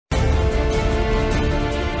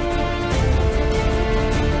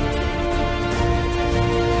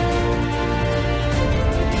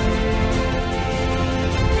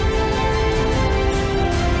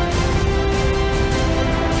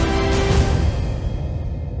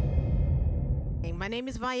name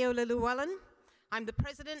is Viola Llewellyn. I'm the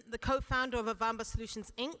president, the co-founder of Ovamba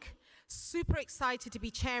Solutions, Inc. Super excited to be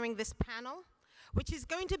chairing this panel, which is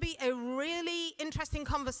going to be a really interesting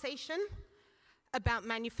conversation about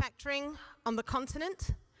manufacturing on the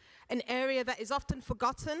continent, an area that is often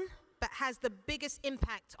forgotten, but has the biggest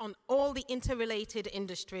impact on all the interrelated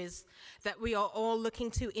industries that we are all looking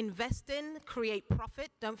to invest in, create profit.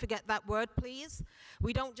 Don't forget that word, please.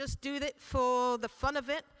 We don't just do it for the fun of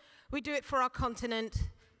it. We do it for our continent.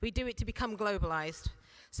 We do it to become globalized.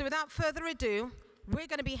 So without further ado, we're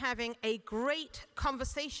going to be having a great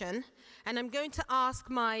conversation, and I'm going to ask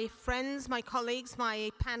my friends, my colleagues, my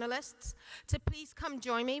panelists to please come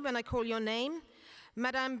join me when I call your name.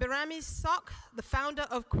 Madame Bireme Sock, the founder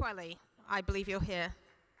of Kwely. I believe you're here.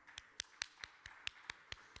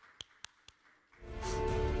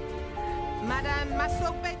 Madame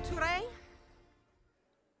Touré.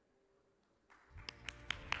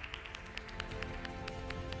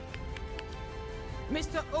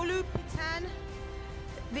 Mr. Olu Pitan,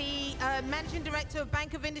 the Managing Director of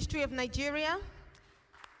Bank of Industry of Nigeria.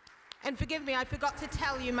 And forgive me, I forgot to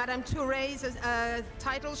tell you Madame Touré's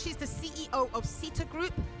title. She's the CEO of CETA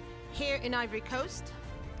Group here in Ivory Coast.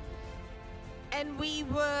 And we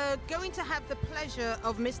were going to have the pleasure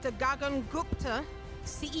of Mr. Gagan Gupta,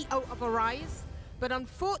 CEO of Arise, but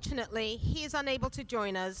unfortunately, he is unable to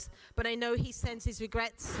join us, but I know he sends his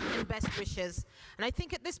regrets and best wishes. And I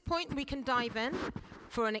think at this point, we can dive in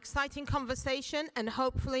for an exciting conversation, and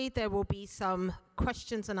hopefully there will be some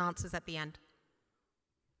questions and answers at the end.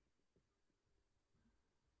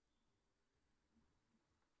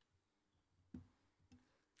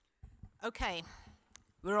 Okay,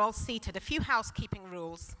 we're all seated. A few housekeeping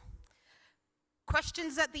rules.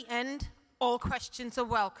 Questions at the end, all questions are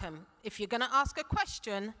welcome. If you're going to ask a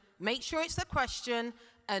question, make sure it's a question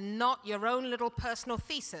and not your own little personal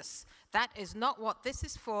thesis. That is not what this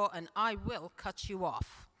is for, and I will cut you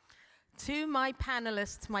off. To my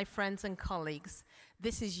panelists, my friends and colleagues,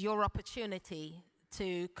 this is your opportunity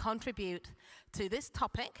to contribute to this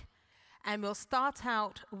topic. And we'll start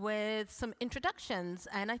out with some introductions.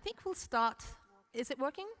 And I think we'll start, is it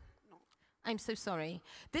working? No. I'm so sorry.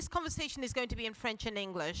 This conversation is going to be in French and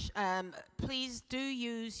English. Please do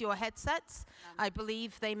use your headsets. I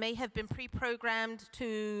believe they may have been pre-programmed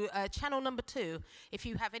to channel number 2. If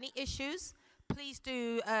you have any issues, please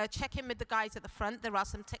do check in with the guys at the front. There are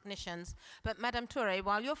some technicians. But Madame Touré,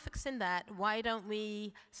 while you're fixing that, why don't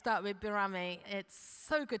we start with Bireme? It's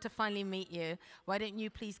so good to finally meet you. Why don't you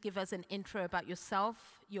please give us an intro about yourself,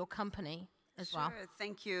 your company as well? Sure,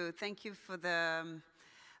 thank you. Thank you for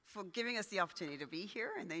giving us the opportunity to be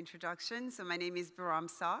here in the introduction. So my name is Bireme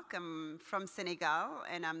Sock. I'm from Senegal,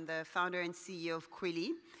 and I'm the founder and CEO of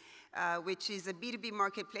Kwely, which is a B2B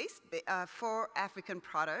marketplace for African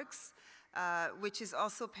products. Which is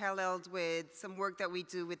also paralleled with some work that we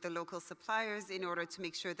do with the local suppliers in order to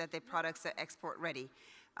make sure that their products are export ready.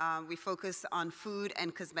 We focus on food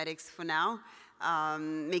and cosmetics for now,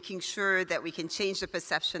 making sure that we can change the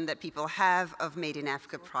perception that people have of made in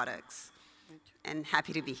Africa products. And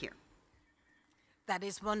happy to be here. That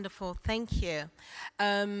is wonderful, thank you.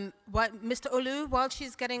 Mr. Olu, while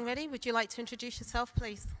she's getting ready, would you like to introduce yourself,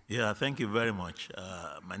 please? Yeah, thank you very much.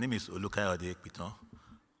 My name is Olu Kayode Ekpiton.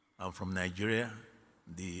 I'm from Nigeria,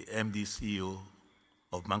 the MD CEO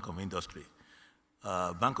of Bank of Industry.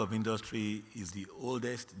 Bank of Industry is the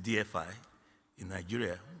oldest DFI in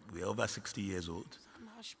Nigeria. We're over 60 years old.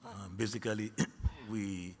 Basically,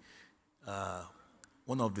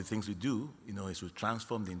 one of the things we do, is to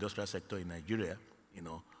transform the industrial sector in Nigeria,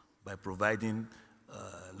 by providing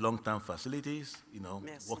long-term facilities,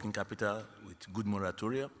 working capital with good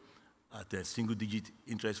moratoria at single-digit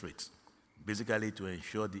interest rates, basically to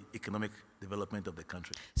ensure the economic development of the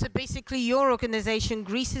country. So basically your organization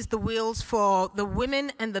greases the wheels for the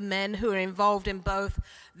women and the men who are involved in both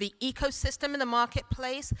the ecosystem in the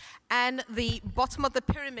marketplace and the bottom of the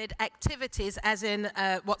pyramid activities, as in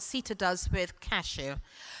what CETA does with cashew.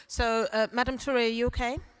 So Madame Touré, are you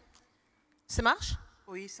okay? Ça marche?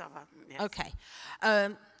 Oui, ça va. Yes. Okay.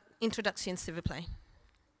 Introduction, s'il vous plaît.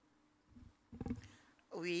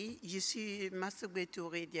 Oui, je suis Massoubé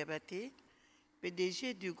Touré Diabaté,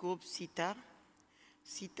 PDG du groupe CETA.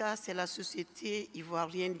 CETA, c'est la société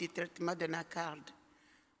ivoirienne de traitement de l'anacarde.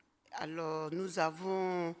 Alors, nous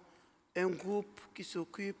avons un groupe qui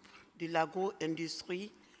s'occupe de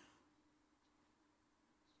l'agro-industrie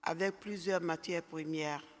avec plusieurs matières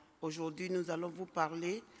premières. Aujourd'hui, nous allons vous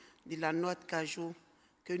parler de la noix de cajou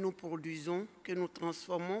que nous produisons, que nous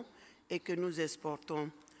transformons et que nous exportons.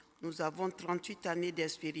 Nous avons 38 années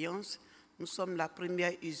d'expérience. Nous sommes la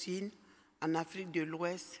première usine en Afrique de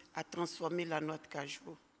l'Ouest à transformer la noix de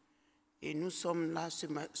cajou. Et nous sommes là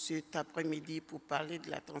cet après-midi pour parler de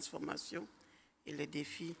la transformation et les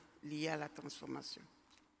défis liés à la transformation.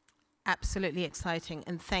 Absolutely exciting,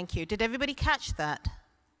 and thank you. Did everybody catch that?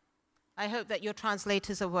 I hope that your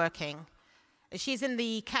translators are working. She's in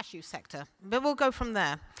the cashew sector, but we'll go from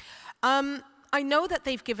there. I know that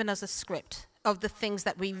they've given us a script of the things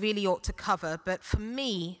that we really ought to cover, but for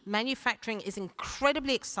me, manufacturing is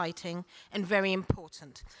incredibly exciting and very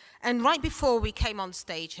important. And right before we came on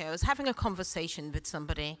stage here, I was having a conversation with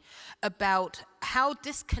somebody about how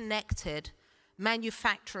disconnected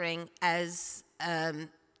manufacturing as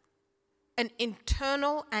an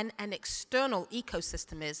internal and an external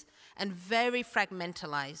ecosystem is, and very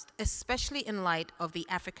fragmentalized, especially in light of the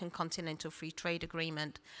African Continental Free Trade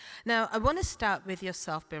Agreement. Now, I want to start with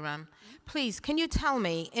yourself, Bireme. Please, can you tell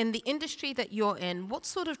me, in the industry that you're in, what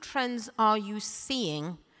sort of trends are you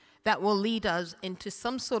seeing that will lead us into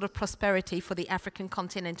some sort of prosperity for the African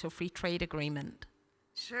Continental Free Trade Agreement?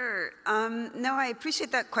 Sure. No, I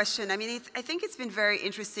appreciate that question. I mean, I think it's been very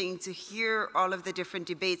interesting to hear all of the different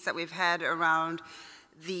debates that we've had around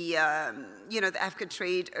the, the Africa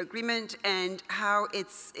Trade Agreement and how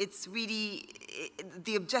it's really,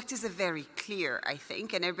 the objectives are very clear, I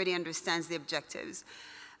think, and everybody understands the objectives.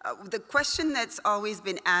 The question that's always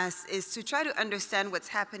been asked is to try to understand what's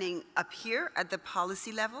happening up here at the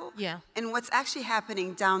policy level and what's actually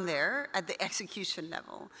happening down there at the execution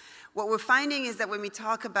level. What we're finding is that when we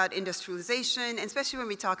talk about industrialization, and especially when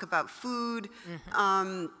we talk about food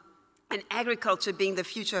and agriculture being the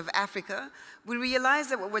future of Africa, we realize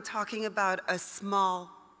that what we're talking about are small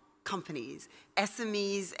companies,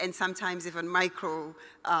 SMEs, and sometimes even micro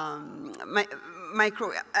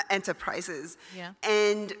enterprises,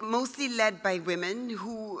 and mostly led by women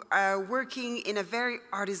who are working in a very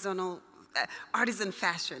artisan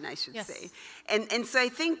fashion, I should say. And so I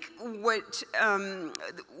think what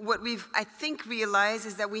we've, realized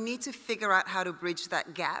is that we need to figure out how to bridge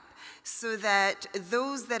that gap so that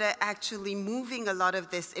those that are actually moving a lot of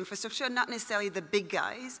this infrastructure are not necessarily the big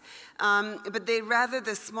guys, but they're rather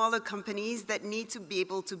the smaller companies that need to be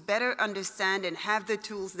able to better understand and have the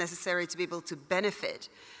tools necessary to be able to benefit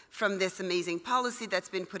from this amazing policy that's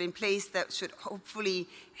been put in place that should hopefully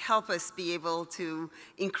help us be able to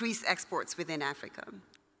increase exports within Africa.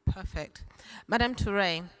 Perfect. Madame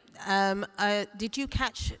Touré, did you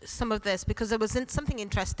catch some of this? Because there was something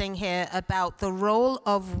interesting here about the role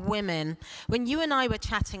of women. When you and I were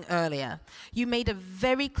chatting earlier, you made a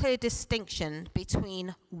very clear distinction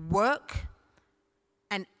between work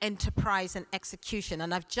and enterprise and execution,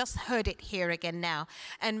 and I've just heard it here again now.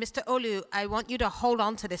 And Mr. Olu, I want you to hold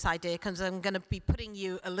on to this idea because I'm going to be putting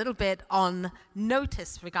you a little bit on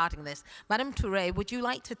notice regarding this. Madame Touré, would you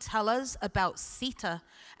like to tell us about CETA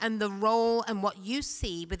and the role and what you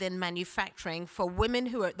see within manufacturing for women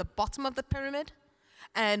who are at the bottom of the pyramid,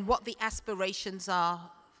 and what the aspirations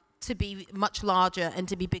are to be much larger and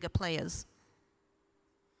to be bigger players?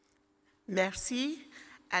 Merci.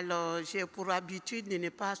 Alors, j'ai pour habitude de ne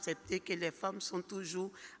pas accepter que les femmes sont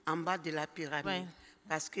toujours en bas de la pyramide.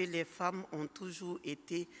 Parce que les femmes ont toujours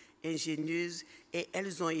été ingénieuses et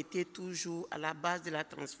elles ont été toujours à la base de la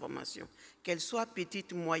transformation. Qu'elles soient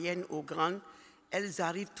petites, moyennes ou grandes, elles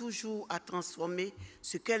arrivent toujours à transformer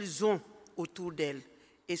ce qu'elles ont autour d'elles.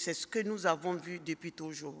 Et c'est ce que nous avons vu depuis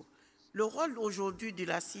toujours. Le rôle aujourd'hui de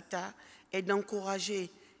la CETA est d'encourager,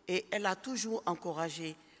 et elle a toujours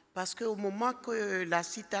encouragé. Parce qu'au moment que la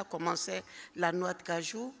CETA commençait la noix de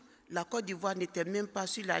cajou, la Côte d'Ivoire n'était même pas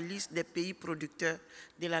sur la liste des pays producteurs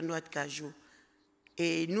de la noix de cajou.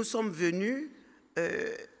 Et nous sommes venus,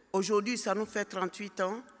 aujourd'hui ça nous fait 38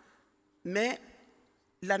 ans, mais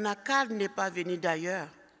l'anacarde n'est pas venue d'ailleurs,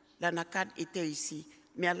 l'anacarde était ici.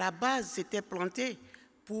 Mais à la base, c'était planté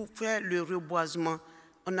pour faire le reboisement.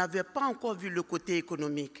 On n'avait pas encore vu le côté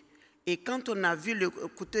économique. Et quand on a vu le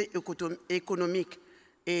côté économique,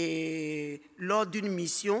 et lors d'une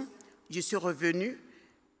mission, je suis revenu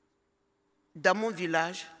dans mon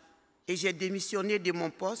village et j'ai démissionné de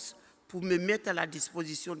mon poste pour me mettre à la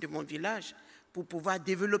disposition de mon village pour pouvoir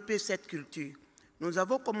développer cette culture. Nous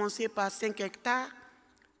avons commencé par 5 hectares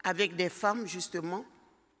avec des femmes, justement,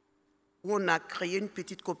 où on a créé une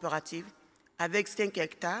petite coopérative avec 5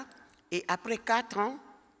 hectares. Et après 4 ans,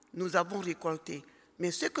 nous avons récolté.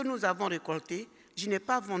 Mais ce que nous avons récolté, je n'ai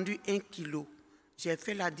pas vendu 1 kilo. J'ai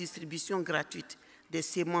fait la distribution gratuite des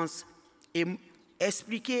semences et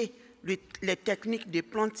expliqué les techniques de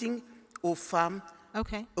planting aux femmes,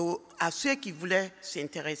 à ceux qui voulaient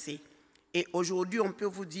s'intéresser. Et aujourd'hui, on peut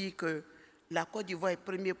vous dire que la Côte d'Ivoire est le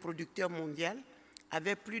premier producteur mondial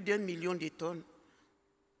avec plus d'1 million de tonnes.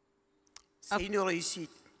 C'est une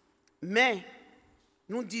réussite. Mais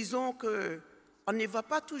nous disons qu'on ne va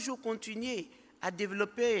pas toujours continuer à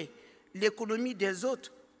développer l'économie des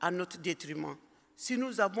autres à notre détriment. Si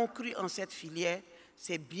nous avons cru en cette filière,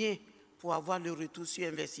 c'est bien pour avoir le retour sur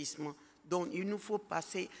investissement. Donc, il nous faut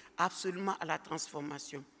passer absolument à la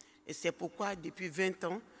transformation. Et c'est pourquoi, depuis 20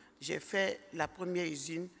 ans, j'ai fait la première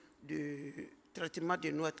usine de traitement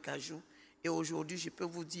de noix de cajou. Et aujourd'hui, je peux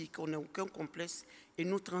vous dire qu'on n'a aucun complexe et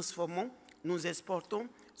nous transformons, nous exportons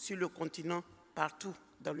sur le continent partout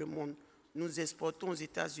dans le monde. Nous exportons aux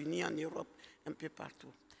États-Unis, en Europe, un peu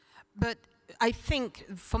partout. But I think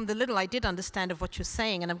from the little I did understand of what you're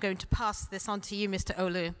saying, and I'm going to pass this on to you, Mr.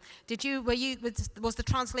 Olu. Was the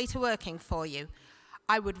translator working for you?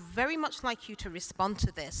 I would very much like you to respond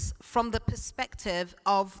to this from the perspective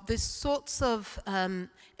of the sorts of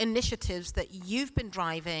initiatives that you've been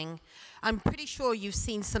driving. I'm pretty sure you've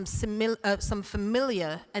seen some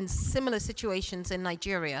familiar and similar situations in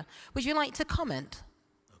Nigeria. Would you like to comment?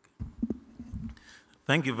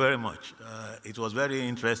 Thank you very much. It was very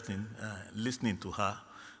interesting listening to her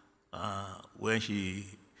when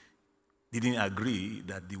she didn't agree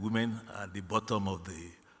that the women are at the bottom of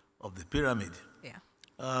the pyramid. Yeah.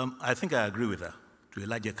 I think I agree with her to a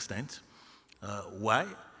large extent. Why?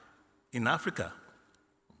 In Africa,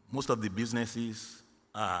 most of the businesses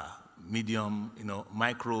are medium,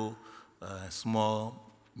 micro,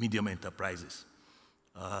 small, medium enterprises.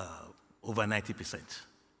 Over 90%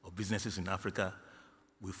 of businesses in Africa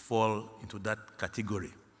will fall into that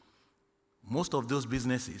category. Most of those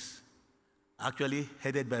businesses are actually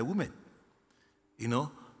headed by women,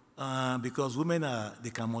 because women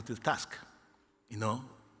they can multitask.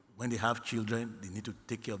 When they have children, they need to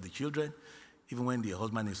take care of the children. Even when the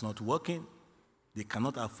husband is not working, they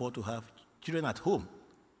cannot afford to have children at home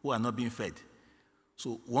who are not being fed.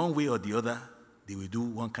 So one way or the other, they will do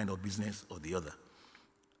one kind of business or the other.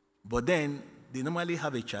 But then they normally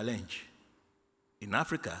have a challenge in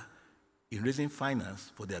Africa in raising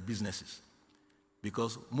finance for their businesses,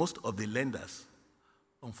 because most of the lenders,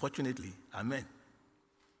 unfortunately, are men.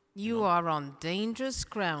 You are on dangerous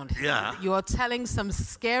ground. Yeah. You are telling some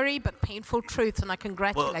scary but painful truths, and I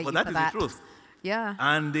congratulate you that for is that. the truth. Yeah.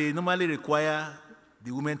 And they normally require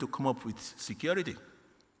the women to come up with security.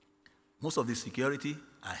 Most of the security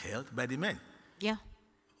are held by the men. Yeah.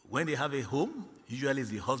 When they have a home, usually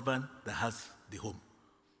it's the husband that has the home.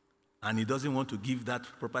 And he doesn't want to give that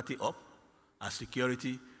property up as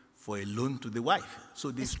security for a loan to the wife.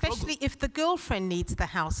 So they Especially struggle. if the girlfriend needs the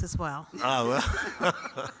house as well. Well.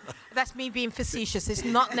 That's me being facetious. It's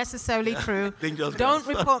not necessarily true. Dangerous Don't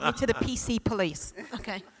girls. report me to the PC police.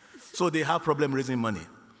 Okay. So they have problem raising money.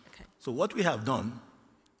 Okay. So what we have done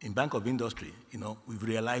in Bank of Industry, we've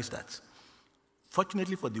realized that,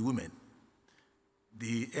 fortunately for the women,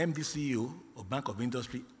 the MD CEO of Bank of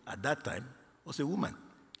Industry at that time was a woman.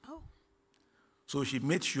 Oh. So she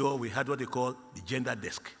made sure we had what they call the gender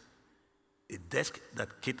desk, a desk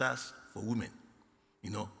that caters for women.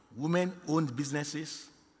 Women-owned businesses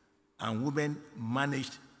and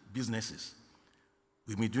women-managed businesses.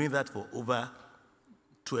 We've been doing that for over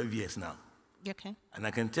 12 years now. Okay. And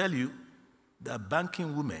I can tell you that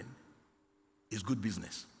banking women is good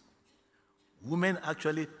business. Women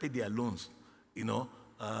actually pay their loans.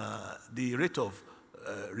 The rate of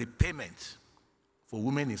repayment for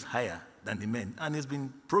women is higher than the men, and it's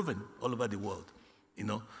been proven all over the world.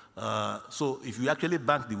 So if you actually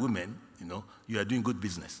bank the women, you are doing good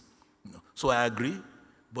business. So I agree,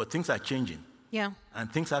 but things are changing. Yeah.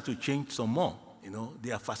 And things have to change some more.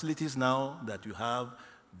 There are facilities now that you have,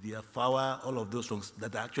 the FAWA, all of those things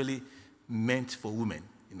that are actually meant for women,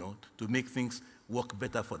 to make things work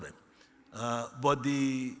better for them. But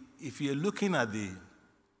if you're looking at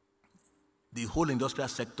the whole industrial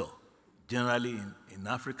sector, generally in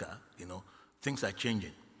Africa, things are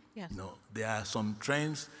changing. Yes. There are some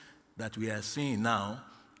trends that we are seeing now.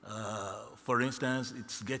 For instance,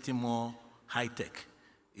 it's getting more high-tech.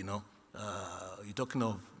 You're talking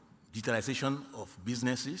of digitalization of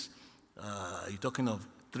businesses. You're talking of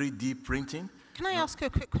 3D printing. Can I ask you a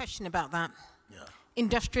quick question about that? Yeah.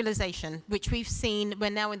 Industrialization, which we've seen, we're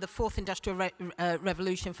now in the fourth industrial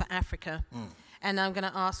revolution for Africa. And I'm going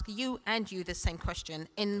to ask you and you the same question.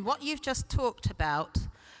 In what you've just talked about,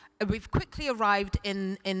 we've quickly arrived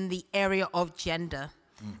in the area of gender.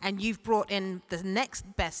 And you've brought in the next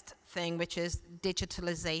best thing, which is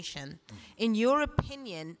digitalization. In your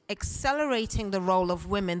opinion, accelerating the role of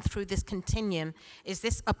women through this continuum, is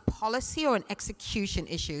this a policy or an execution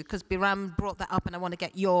issue? Because Birame brought that up, and I want to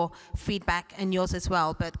get your feedback and yours as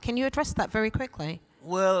well. But can you address that very quickly?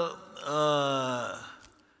 Well,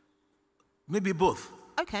 maybe both.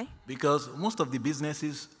 Okay. Because most of the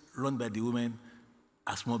businesses run by the women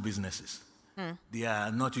are small businesses. They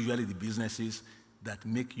are not usually the businesses that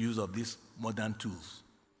make use of these modern tools.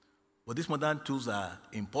 But these modern tools are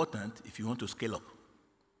important if you want to scale up.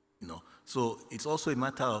 You know, so it's also a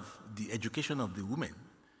matter of the education of the women,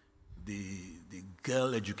 the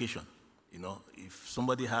girl education. You know, if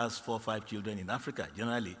somebody has 4 or 5 children in Africa,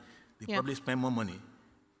 generally, they probably spend more money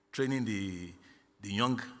training the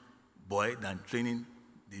young boy than training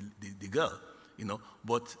the girl, you know,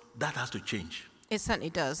 but that has to change. It certainly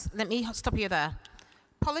does. Let me stop you there.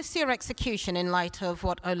 Policy or execution in light of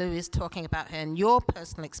what Olu is talking about here and your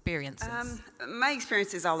personal experiences? My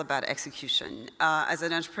experience is all about execution. As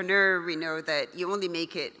an entrepreneur, we know that you only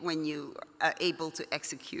make it when you are able to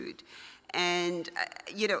execute. And,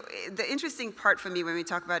 you know, the interesting part for me when we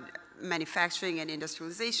talk about manufacturing and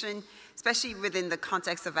industrialization, especially within the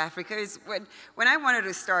context of Africa, is when I wanted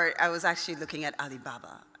to start, I was actually looking at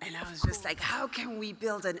Alibaba. And I was just like, how can we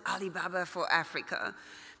build an Alibaba for Africa?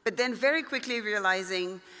 But then very quickly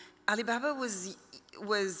realizing Alibaba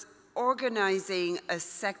was organizing a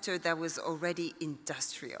sector that was already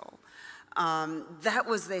industrial. That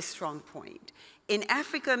was their strong point. In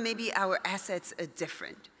Africa, maybe our assets are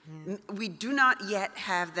different. We do not yet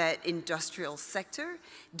have that industrial sector.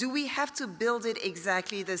 Do we have to build it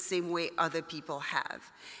exactly the same way other people have?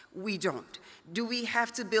 We don't. Do we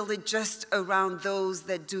have to build it just around those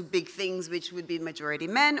that do big things, which would be majority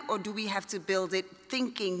men, or do we have to build it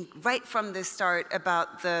thinking right from the start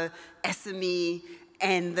about the SME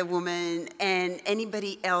and the woman and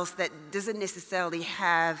anybody else that doesn't necessarily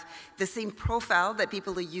have the same profile that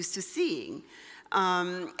people are used to seeing?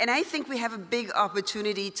 And I think we have a big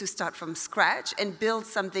opportunity to start from scratch and build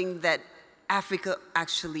something that Africa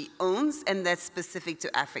actually owns and that's specific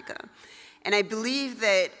to Africa. And I believe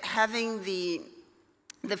that having the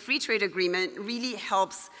free trade agreement really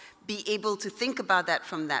helps be able to think about that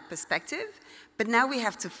from that perspective. But now we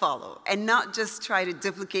have to follow and not just try to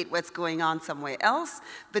duplicate what's going on somewhere else,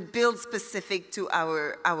 but build specific to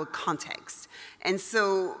our context. And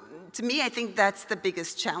so to me, I think that's the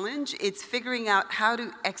biggest challenge. It's figuring out how to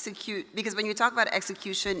execute, because when you talk about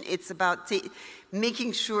execution, it's about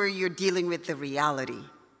making sure you're dealing with the reality.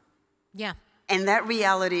 Yeah. And that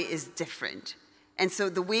reality is different. And so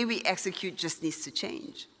the way we execute just needs to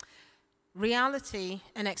change. Reality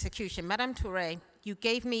and execution. Madame Touré, you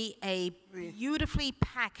gave me a beautifully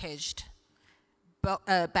packaged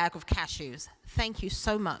bag of cashews. Thank you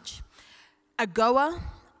so much. AGOA,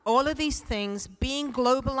 all of these things being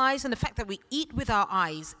globalized, and the fact that we eat with our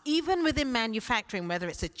eyes, even within manufacturing, whether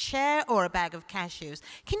it's a chair or a bag of cashews.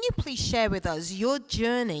 Can you please share with us your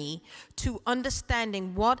journey to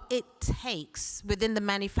understanding what it takes within the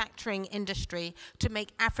manufacturing industry to make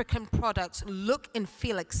African products look and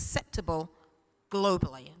feel acceptable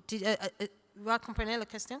globally? Vous comprenez la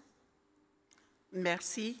question?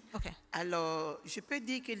 Merci. Okay. Alors, je peux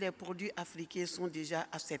dire que les produits africains sont déjà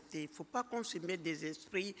acceptés. Il ne faut pas qu'on se mette des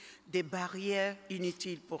esprits, des barrières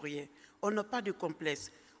inutiles pour rien. On n'a pas de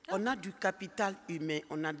complexe. On a du capital humain,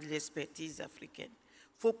 on a de l'expertise africaine.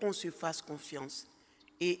 Il faut qu'on se fasse confiance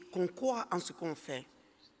et qu'on croit en ce qu'on fait.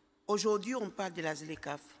 Aujourd'hui, on parle de la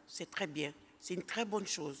ZLECAf. C'est très bien. C'est une très bonne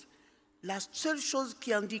chose. La seule chose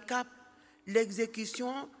qui handicape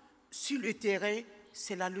l'exécution sur le terrain,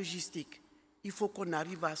 c'est la logistique. Il faut qu'on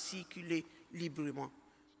arrive à circuler librement.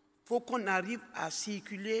 Il faut qu'on arrive à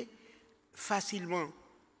circuler facilement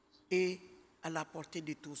et à la portée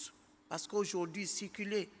de tous. Parce qu'aujourd'hui,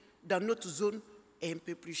 circuler dans notre zone est un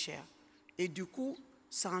peu plus cher. Et du coup,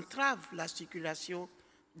 ça entrave la circulation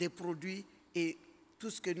des produits et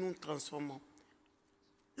tout ce que nous transformons.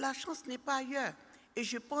 La chance n'est pas ailleurs. Et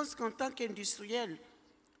je pense qu'en tant qu'industriel,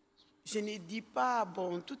 je ne dis pas,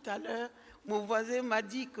 bon, tout à l'heure, mon voisin m'a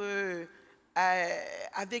dit que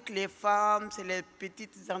avec les femmes, c'est les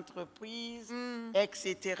petites entreprises,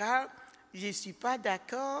 etc. Je ne suis pas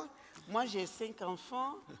d'accord. Moi, j'ai 5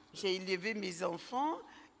 enfants, j'ai élevé mes enfants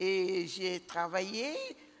et j'ai travaillé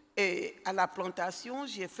à la plantation,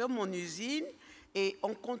 j'ai fait mon usine et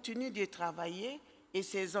on continue de travailler. Et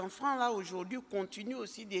ces enfants-là, aujourd'hui, continuent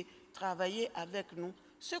aussi de travailler avec nous.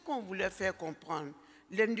 Ce qu'on voulait faire comprendre,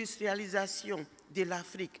 l'industrialisation de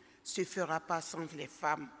l'Afrique ne se fera pas sans les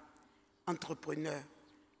femmes entrepreneurs.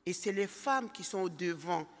 Et c'est les femmes qui sont au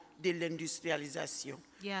devant de l'industrialisation.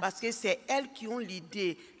 Yes. Parce que c'est elles qui ont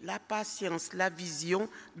l'idée, la patience, la vision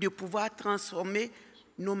de pouvoir transformer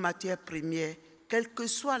nos matières premières, quelle que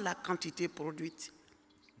soit la quantité produite.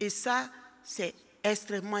 Et ça, c'est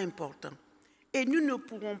extrêmement important. Et nous ne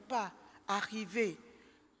pourrons pas arriver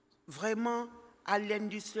vraiment à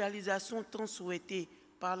l'industrialisation tant souhaitée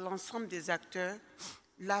par l'ensemble des acteurs,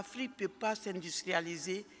 l'Afrique ne peut pas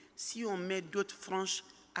s'industrialiser si on met d'autres franges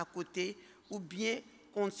à côté, ou bien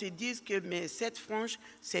qu'on se dise que mais cette frange,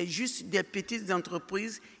 c'est juste des petites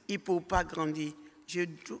entreprises, ils ne peuvent pas grandir.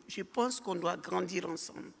 Je pense qu'on doit grandir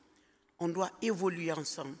ensemble, on doit évoluer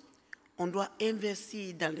ensemble, on doit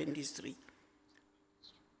investir dans l'industrie.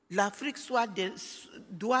 L'Afrique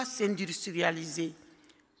doit s'industrialiser.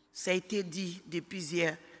 Ça a été dit depuis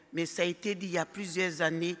hier, mais ça a été dit il y a plusieurs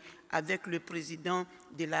années avec le président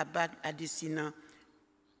de la BAD à Dessina.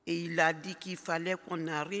 Et il a dit qu'il fallait qu'on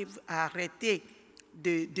arrive à arrêter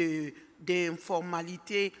des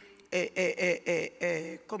formalités,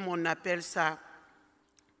 comme on appelle ça,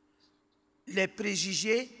 les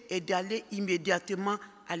préjugés, et d'aller immédiatement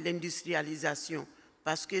à l'industrialisation.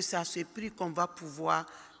 Parce que c'est à ce prix qu'on va pouvoir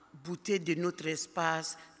bouter de notre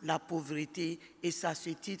espace la pauvreté, et c'est à ce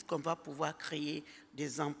titre qu'on va pouvoir créer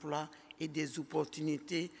des emplois et des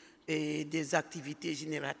opportunités et des activités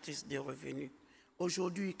génératrices de revenus.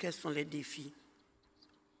 Aujourd'hui, quels sont les défis?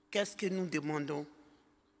 Qu'est-ce que nous demandons?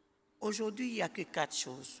 Aujourd'hui, il n'y a que 4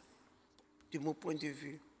 choses, de mon point de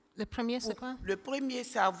vue. Le premier, c'est quoi? Le premier,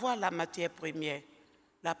 c'est avoir la matière première.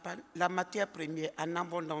 La matière première en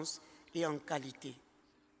abondance et en qualité.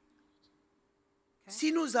 Okay.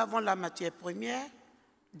 Si nous avons la matière première,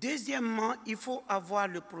 deuxièmement, il faut avoir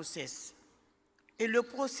le process. Et le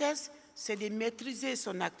process, c'est de maîtriser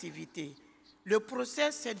son activité. Le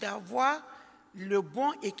process, c'est d'avoir le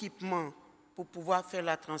bon équipement pour pouvoir faire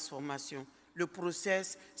la transformation. Le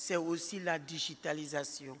process, c'est aussi la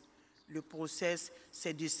digitalisation. Le process,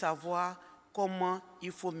 c'est de savoir comment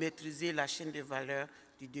il faut maîtriser la chaîne de valeur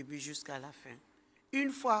du début jusqu'à la fin.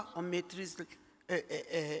 Une fois on maîtrise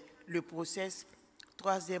le process,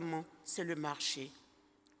 troisièmement, c'est le marché.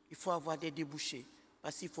 Il faut avoir des débouchés,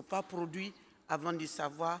 parce qu'il ne faut pas produire avant de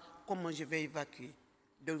savoir comment je vais évacuer.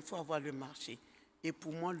 Donc il faut avoir le marché. Et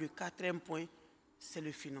pour moi, le quatrième point, c'est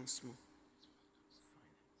le financement.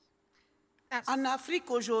 En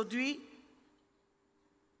Afrique aujourd'hui,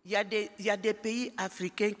 il y a des pays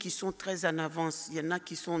africains qui sont très en avance. Il y en a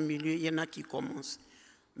qui sont au milieu, il y en a qui commencent.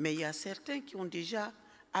 Mais il y a certains qui ont déjà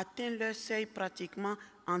atteint leur seuil pratiquement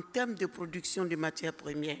en termes de production de matières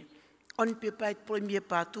premières. On ne peut pas être premier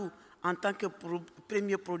partout en tant que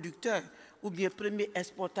premier producteur ou bien premier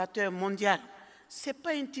exportateur mondial. Ce n'est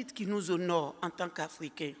pas un titre qui nous honore en tant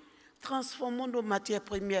qu'Africains. Transformons nos matières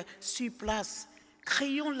premières sur place.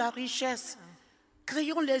 Créons la richesse.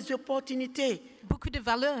 Créons les opportunités. Beaucoup de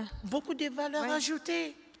valeurs. Beaucoup de valeurs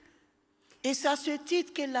ajoutées. Et c'est à ce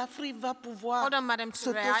titre que l'Afrique va pouvoir Hold on, Madame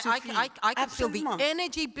Touré. I can feel the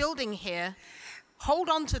energy building here. Hold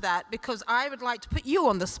on to that, because I would like to put you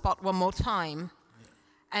on the spot one more time.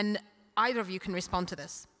 And either of you can respond to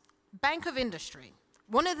this. Bank of Industry.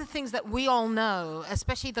 One of the things that we all know,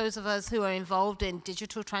 especially those of us who are involved in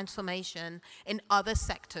digital transformation in other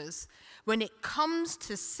sectors, when it comes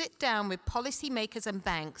to sit down with policymakers and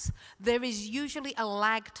banks, there is usually a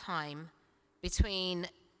lag time between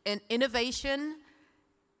innovation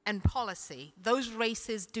and policy. Those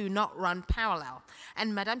races do not run parallel.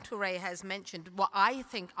 And Madame Touré has mentioned what I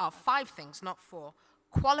think are 5 things, not 4.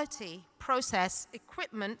 Quality, process,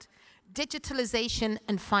 equipment, digitalization,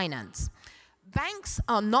 and finance. Banks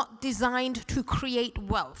are not designed to create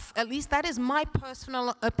wealth. At least that is my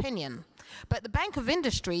personal opinion. But the Bank of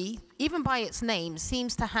Industry, even by its name,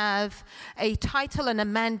 seems to have a title and a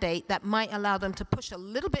mandate that might allow them to push a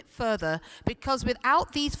little bit further, because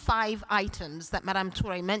without these 5 items that Madame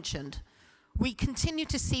Touré mentioned, we continue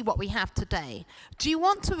to see what we have today. Do you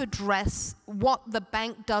want to address what the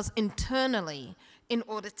bank does internally in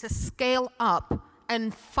order to scale up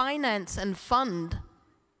and finance and fund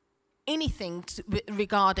anything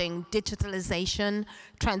regarding digitalization,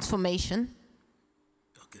 transformation?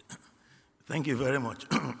 Okay. Thank you very much.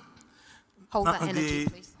 Hold that energy,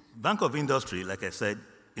 please. Bank of Industry, like I said,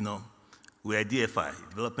 we're a DFI,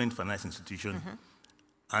 Development Finance Institution,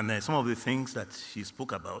 and some of the things that she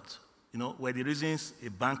spoke about, were the reasons a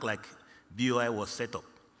bank like BOI was set up.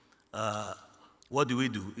 What do we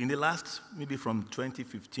do? In the last, maybe from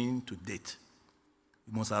 2015 to date,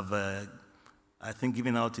 we must have, I think,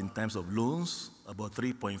 given out in terms of loans, about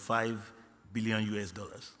 $3.5 billion US.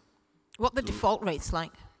 What the default rates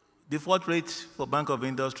like? Default rate for Bank of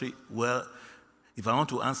Industry, well, if I want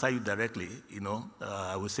to answer you directly,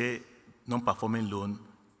 I would say non-performing loan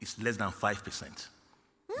is less than 5%.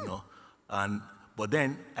 But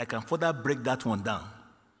then I can further break that one down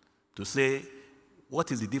to say, what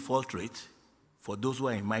is the default rate for those who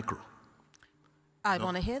are in micro? I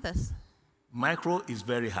want to hear this. Micro is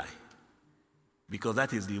very high, because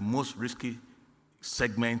that is the most risky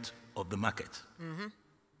segment of the market.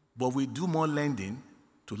 But we do more lending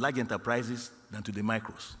to large enterprises than to the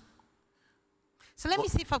micros. So let me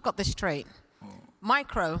see if I've got this straight.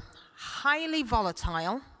 Micro, highly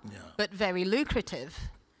volatile, but very lucrative.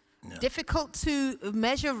 Yeah. Difficult to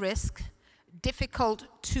measure risk, difficult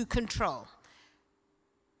to control.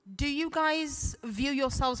 Do you guys view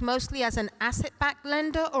yourselves mostly as an asset-backed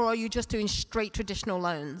lender, or are you just doing straight traditional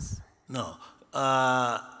loans? No.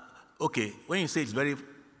 Okay, when you say it's very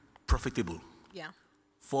profitable,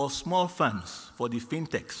 for small firms, for the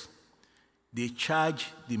fintechs, they charge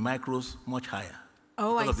the micros much higher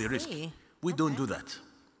because of the risk. We don't do that.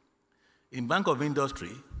 In Bank of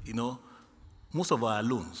Industry, most of our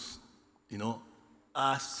loans,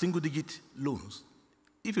 are single-digit loans.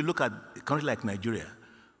 If you look at a country like Nigeria,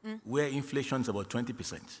 where inflation is about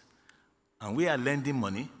 20%, and we are lending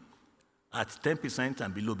money at 10%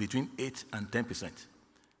 and below, between 8 and 10%,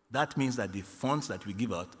 that means that the funds that we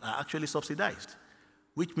give out are actually subsidized,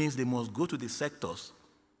 which means they must go to the sectors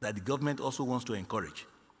that the government also wants to encourage.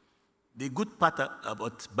 The good part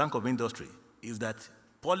about Bank of Industry is that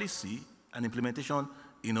policy and implementation,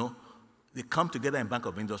 they come together in Bank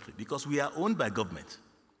of Industry because we are owned by government.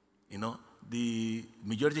 The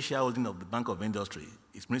majority shareholding of the Bank of Industry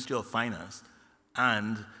is Ministry of Finance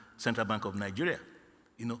and Central Bank of Nigeria.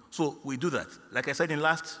 So we do that. Like I said, in the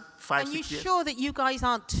last 5, 6 years. Are you sure that you guys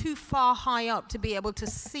aren't too far high up to be able to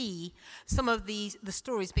see some of the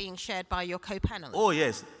stories being shared by your co-panelists? Oh,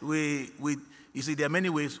 yes. You see, there are many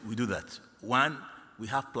ways we do that. One, we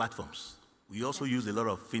have platforms. We also use a lot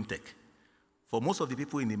of fintech. For most of the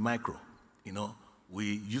people in the micro, we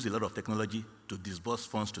use a lot of technology to disburse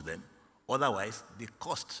funds to them. Otherwise, the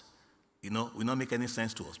cost, will not make any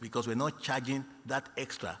sense to us because we're not charging that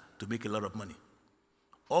extra to make a lot of money.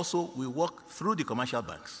 Also, we work through the commercial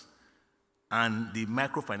banks and the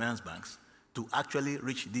microfinance banks to actually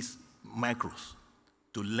reach these micros,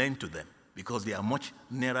 to lend to them because they are much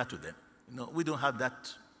nearer to them. We don't have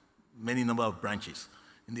that many number of branches.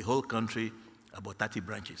 In the whole country, about 30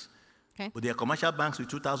 branches. Okay. But there are commercial banks with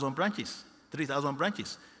 2,000 branches, 3,000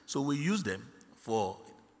 branches. So we use them for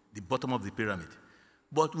the bottom of the pyramid.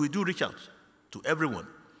 But we do reach out to everyone.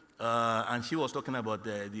 And she was talking about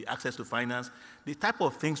the access to finance. The type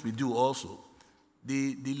of things we do also,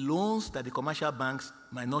 the loans that the commercial banks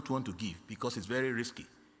might not want to give because it's very risky.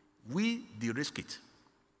 We de-risk it.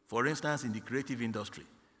 For instance, in the creative industry,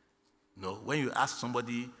 when you ask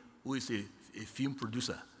somebody who is a film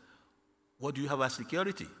producer, what do you have as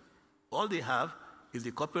security? All they have is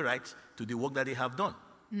the copyright to the work that they have done.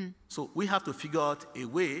 So we have to figure out a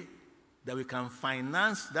way that we can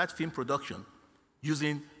finance that film production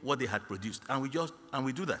using what they had produced. And we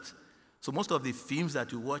do that. So most of the films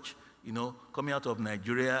that you watch, coming out of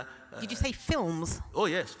Nigeria. Did you say films? Oh,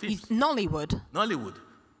 yes, films. Nollywood? Nollywood.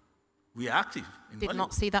 We are active in Did Nollywood.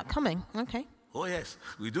 not see that coming. Okay. Oh, yes,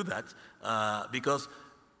 we do that because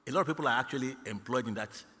a lot of people are actually employed in that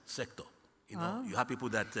sector. You have people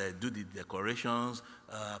that do the decorations,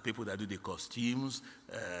 people that do the costumes,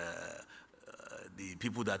 the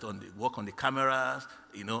people that work on the cameras,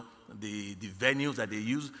 the venues that they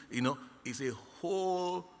use. It's a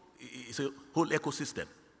whole ecosystem,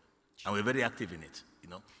 and we're very active in it.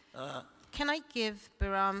 Can I give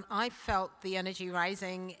Birame? I felt the energy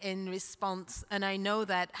rising in response, and I know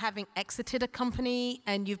that having exited a company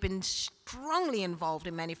and you've been strongly involved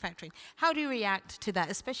in manufacturing, how do you react to that,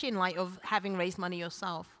 especially in light of having raised money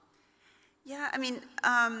yourself? Yeah, I mean,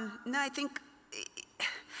 no, I think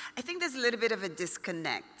there's a little bit of a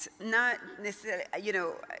disconnect. Not necessarily,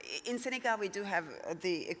 in Senegal we do have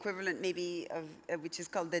the equivalent maybe of which is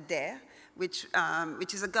called the DER, which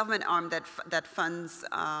is a government arm that funds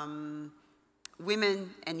women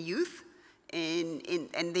and youth,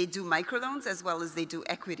 and they do microloans as well as they do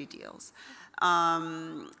equity deals.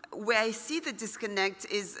 Where I see the disconnect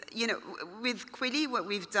is, with Kwely, what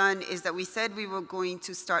we've done is that we said we were going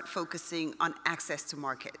to start focusing on access to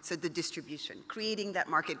market, so the distribution, creating that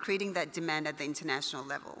market, creating that demand at the international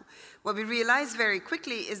level. What we realized very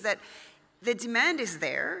quickly is that the demand is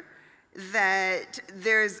there, that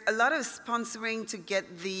there's a lot of sponsoring to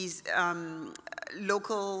get these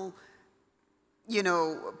local,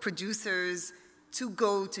 producers to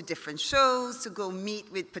go to different shows, to go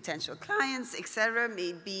meet with potential clients, et cetera,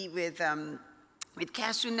 maybe with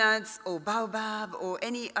cashew nuts or baobab or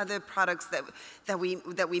any other products that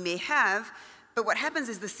we may have. But what happens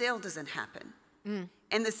is the sale doesn't happen.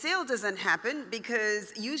 And the sale doesn't happen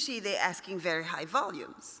because usually they're asking very high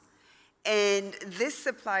volumes. And this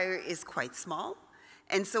supplier is quite small.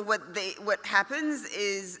 And so what happens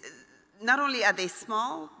is not only are they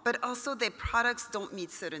small, but also their products don't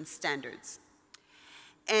meet certain standards.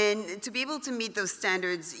 And to be able to meet those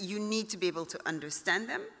standards, you need to be able to understand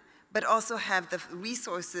them, but also have the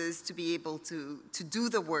resources to be able to do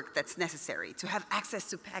the work that's necessary, to have access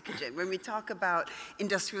to packaging. When we talk about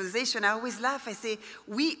industrialization, I always laugh. I say,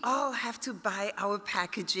 we all have to buy our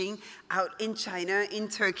packaging out in China, in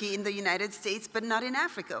Turkey, in the United States, but not in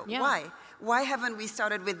Africa. Yeah. Why? Why haven't we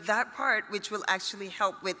started with that part, which will actually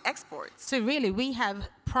help with exports? So really, we have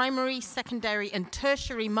primary, secondary, and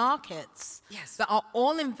tertiary markets that are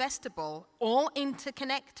all investable, all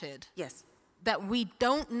interconnected. Yes. That we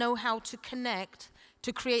don't know how to connect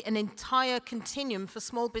to create an entire continuum for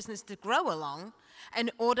small business to grow along,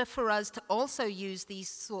 in order for us to also use these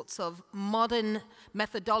sorts of modern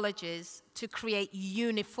methodologies to create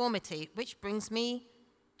uniformity, which brings me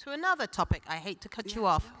to another topic. I hate to cut you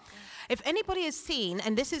off. If anybody has seen,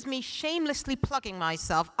 and this is me shamelessly plugging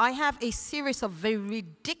myself, I have a series of very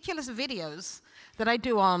ridiculous videos that I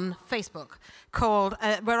do on Facebook called,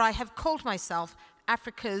 where I have called myself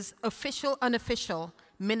Africa's official, unofficial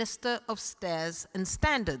Minister of Stairs and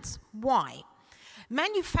Standards. Why?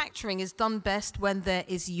 Manufacturing is done best when there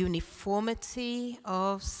is uniformity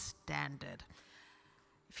of standard.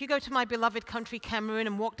 If you go to my beloved country, Cameroon,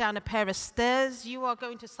 and walk down a pair of stairs, you are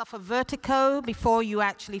going to suffer vertigo before you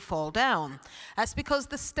actually fall down. That's because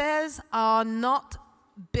the stairs are not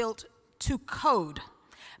built to code.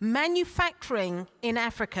 Manufacturing in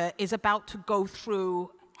Africa is about to go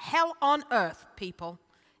through hell on earth, people,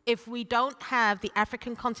 if we don't have the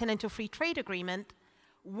African Continental Free Trade Agreement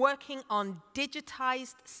working on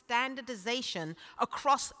digitized standardization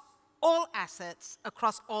across all assets,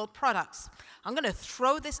 across all products. I'm going to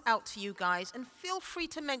throw this out to you guys, and feel free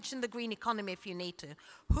to mention the green economy if you need to.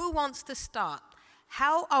 Who wants to start?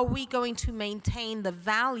 How are we going to maintain the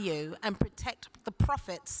value and protect the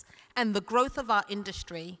profits and the growth of our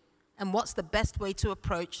industry? And what's the best way to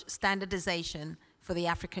approach standardization for the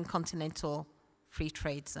African Continental Free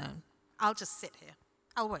Trade Zone? I'll just sit here.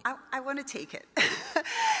 I'll wait. I want to take it.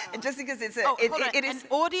 Just because it's a, it is. An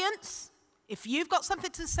audience, if you've got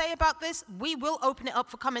something to say about this, we will open it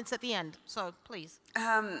up for comments at the end. So please.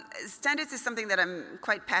 Standards is something that I'm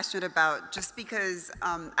quite passionate about, just because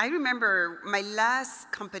I remember my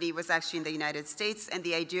last company was actually in the United States, and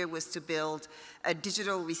the idea was to build a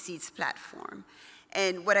digital receipts platform.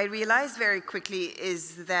 And what I realized very quickly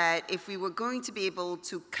is that if we were going to be able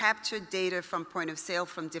to capture data from point of sale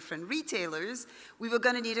from different retailers, we were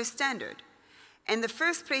going to need a standard. And the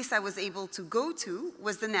first place I was able to go to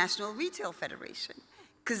was the National Retail Federation,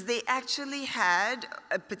 because they actually had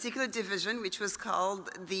a particular division which was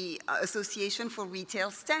called the Association for Retail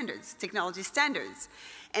Standards, Technology Standards.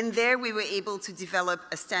 And there we were able to develop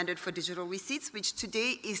a standard for digital receipts, which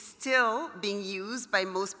today is still being used by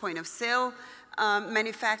most point of sale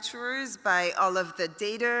manufacturers, by all of the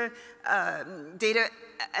data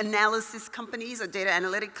analysis companies or data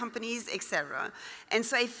analytic companies, etc. And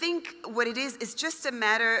so I think what it is just a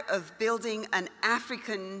matter of building an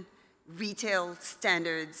African retail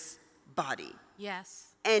standards body. Yes.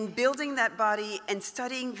 And building that body and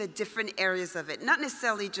studying the different areas of it, not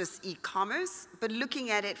necessarily just e-commerce, but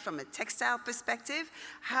looking at it from a textile perspective.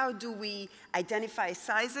 How do we identify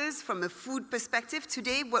sizes from a food perspective?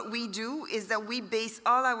 Today, what we do is that we base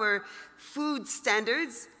all our food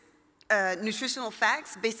standards, nutritional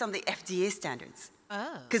facts, based on the FDA standards.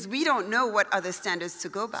 Because we don't know what other standards to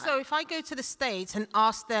go by. So if I go to the States and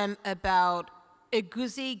ask them about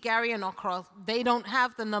Egusi, Gary, and okra, they don't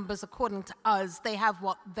have the numbers according to us. They have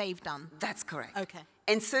what they've done. That's correct. Okay.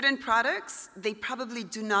 And certain products, they probably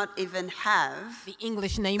do not even have the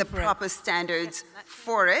English name the for it. proper standards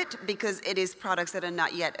for it, because it is products that are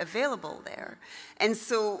not yet available there. And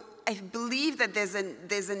so I believe that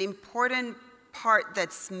there's an important part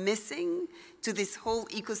that's missing to this whole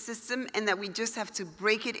ecosystem, and that we just have to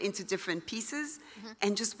break it into different pieces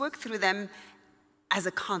and just work through them as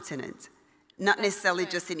a continent. Not necessarily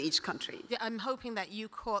just in each country. Yeah, I'm hoping that you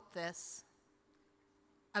caught this.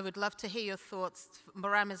 I would love to hear your thoughts.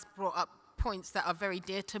 Bireme has brought up points that are very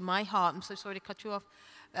dear to my heart. I'm so sorry to cut you off.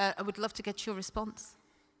 I would love to get your response.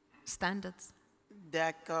 Standards.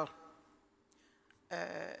 D'accord.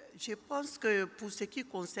 Je pense que pour ce qui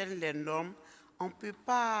concerne les normes, on ne peut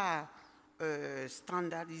pas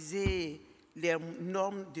standardiser les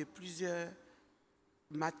normes de plusieurs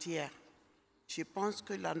matières. Je pense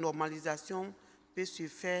que la normalisation peut se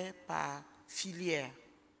faire par filière.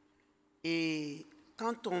 Et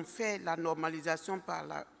quand on fait la normalisation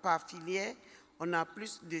par filière, on a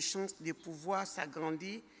plus de chances de pouvoir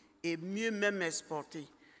s'agrandir et mieux même exporter.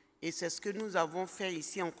 Et c'est ce que nous avons fait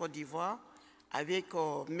ici en Côte d'Ivoire avec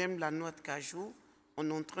même la noix de cajou. On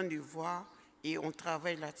est en train de voir et on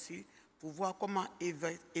travaille là-dessus pour voir comment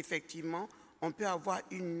effectivement on peut avoir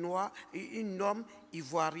une norme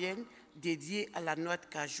ivoirienne dédiée à la noix de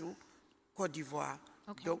cajou Côte d'Ivoire.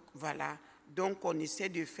 Okay. Donc voilà, donc on essaie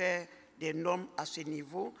de faire des normes à ce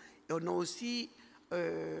niveau. Et on a aussi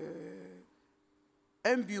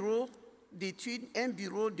un bureau d'études, un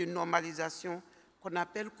bureau de normalisation qu'on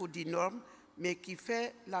appelle Codinorme, mais qui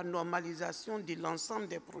fait la normalisation de l'ensemble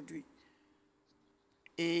des produits.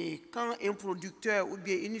 Et quand un producteur ou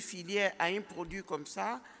bien une filière a un produit comme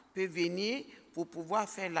ça, peut venir pour pouvoir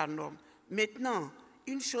faire la norme. Maintenant,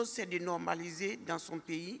 une chose, c'est de normaliser dans son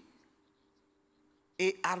pays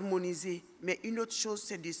et harmoniser. Mais une autre chose,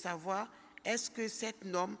 c'est de savoir est-ce que cette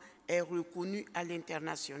norme est reconnue à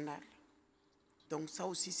l'international. Donc ça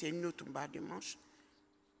aussi, c'est une autre barre de manche.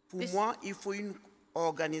 Pour moi, il faut une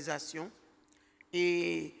organisation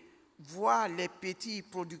et voir les petits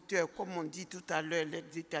producteurs, comme on dit tout à l'heure, les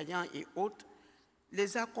détaillants et autres,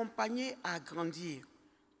 les accompagner à grandir.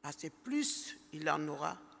 Parce que plus il en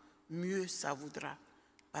aura, mieux ça voudra.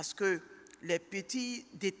 Parce que les petits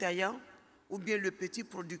détaillants ou bien le petit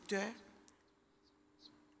producteur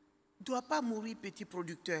ne doit pas mourir petit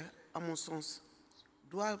producteur, à mon sens.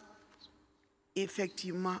 Doit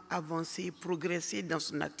effectivement avancer, progresser dans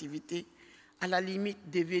son activité, à la limite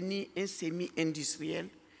devenir un semi-industriel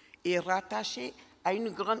et rattaché à une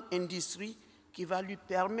grande industrie qui va lui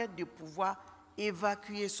permettre de pouvoir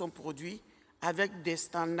évacuer son produit avec des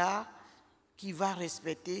standards qu'il va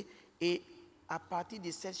respecter et à partir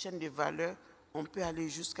de cette chaîne de valeur, on peut aller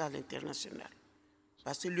jusqu'à l'international.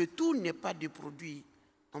 Parce que le tout n'est pas de produire.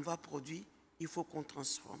 On va produire, il faut qu'on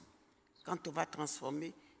transforme. Quand on va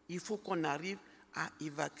transformer, il faut qu'on arrive à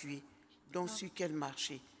évacuer. Donc, sur quel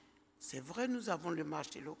marché? C'est vrai, nous avons le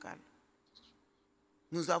marché local.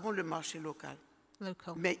 Nous avons le marché local.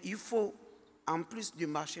 Mais il faut, en plus du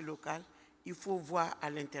marché local, il faut voir à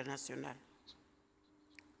l'international.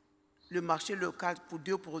 Le marché local pour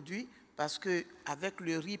 2 produits, parce qu'avec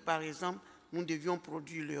le riz, par exemple, nous devions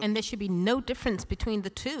produire le riz. And there should be no difference between the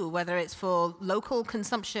two, whether it's for local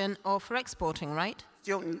consumption or for exporting, right?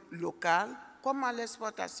 Local, comme à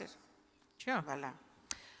l'exportation. Sure. Voilà.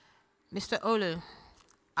 Mr. Olu,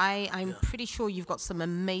 I'm pretty sure you've got some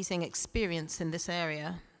amazing experience in this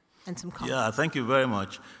area and some comments. Yeah, thank you very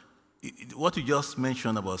much. What you just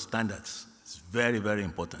mentioned about standards is very, very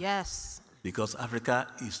important. Yes. Because Africa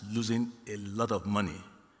is losing a lot of money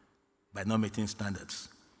by not meeting standards.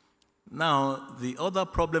 Now, the other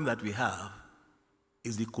problem that we have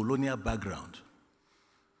is the colonial background.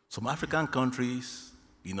 Some African countries,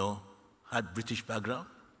 had British background.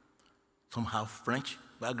 Some have French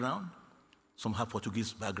background. Some have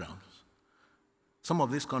Portuguese backgrounds. Some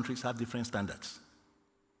of these countries have different standards.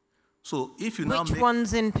 So if you now Which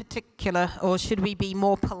ones in particular, or should we be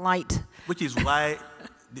more polite? Which is why,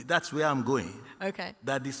 that's where I'm going. Okay.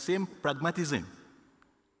 That the same pragmatism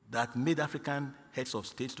that made African heads of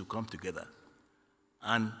states to come together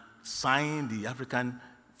and sign the African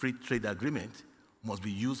Free Trade Agreement must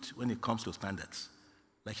be used when it comes to standards.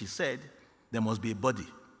 Like she said, there must be a body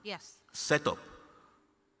set up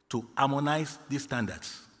to harmonize these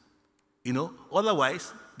standards.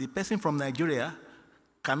 Otherwise, the person from Nigeria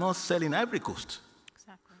cannot sell in Ivory Coast.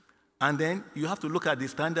 Exactly. And then you have to look at the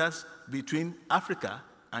standards between Africa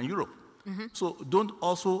and Europe. Mm-hmm. So don't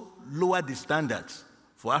also lower the standards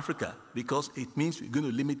for Africa because it means we're going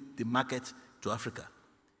to limit the market to Africa.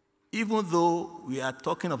 Even though we are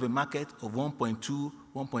talking of a market of 1.2,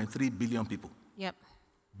 1.3 billion people. Yep.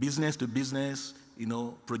 Business to business,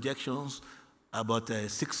 projections about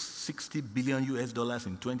 $60 billion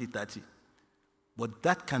in 2030. But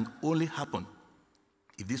that can only happen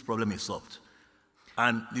if this problem is solved.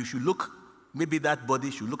 And you should look, maybe that body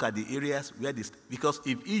should look at the areas where this, because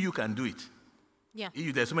if EU can do it,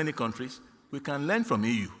 EU, there's so many countries, we can learn from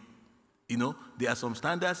EU. There are some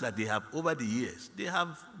standards that they have over the years. They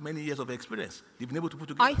have many years of experience. They've been able to put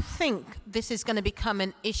together. I think this is going to become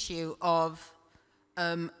an issue of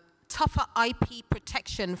tougher IP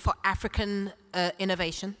protection for African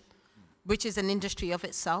innovation, which is an industry of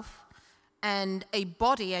itself, and a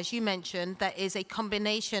body, as you mentioned, that is a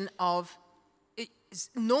combination of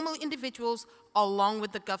normal individuals along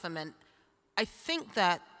with the government. I think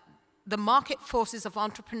that the market forces of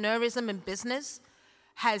entrepreneurism and business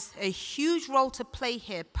has a huge role to play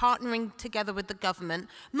here, partnering together with the government,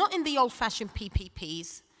 not in the old-fashioned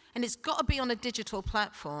PPPs, and it's got to be on a digital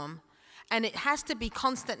platform, and it has to be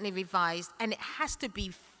constantly revised, and it has to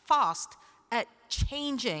be fast at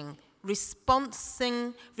changing,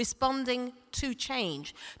 responding to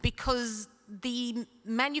change, because the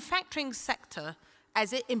manufacturing sector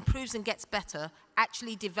as it improves and gets better,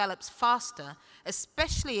 actually develops faster,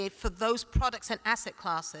 especially for those products and asset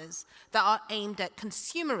classes that are aimed at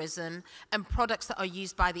consumerism and products that are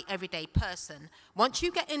used by the everyday person. Once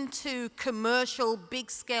you get into commercial,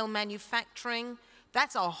 big-scale manufacturing,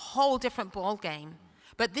 that's a whole different ballgame.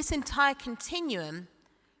 But this entire continuum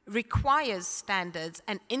requires standards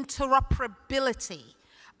and interoperability.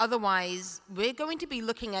 Otherwise, we're going to be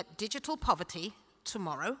looking at digital poverty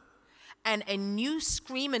tomorrow, and a new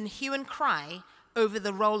scream and hue and cry over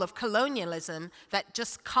the role of colonialism that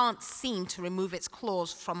just can't seem to remove its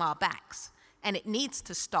claws from our backs. And it needs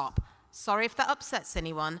to stop. Sorry if that upsets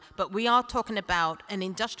anyone, but we are talking about an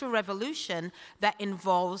industrial revolution that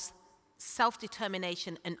involves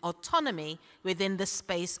self-determination and autonomy within the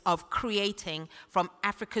space of creating from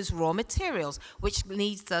Africa's raw materials, which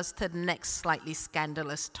leads us to the next slightly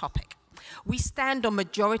scandalous topic. We stand on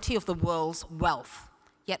majority of the world's wealth,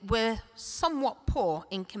 yet we're somewhat poor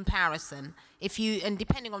in comparison, and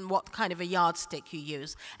depending on what kind of a yardstick you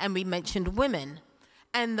use. And we mentioned women.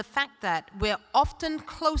 And the fact that we're often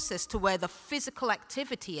closest to where the physical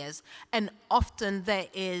activity is, and often there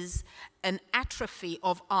is an atrophy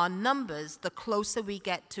of our numbers the closer we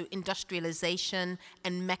get to industrialization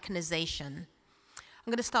and mechanization.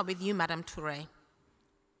 I'm going to start with you, Madame Touré.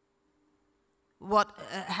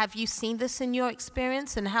 Have you seen this in your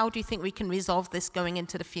experience, and how do you think we can resolve this going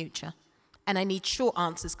into the future? And I need short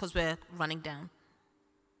answers because we're running down.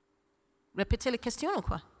 Répétez les questions ou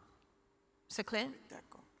quoi? C'est clair?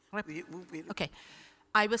 Okay.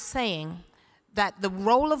 I was saying that the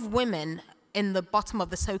role of women in the bottom of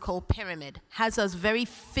the so-called pyramid has us very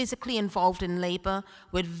physically involved in labor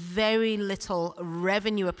with very little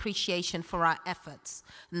revenue appreciation for our efforts.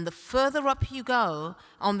 And the further up you go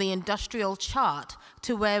on the industrial chart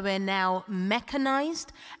to where we're now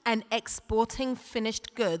mechanized and exporting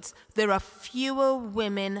finished goods, there are fewer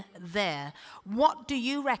women there. What do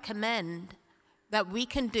you recommend that we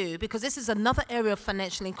can do, because this is another area of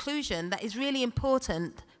financial inclusion that is really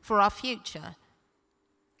important for our future?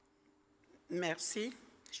 Merci.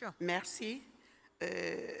 Sure. Merci.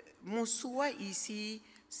 Mon souhait ici,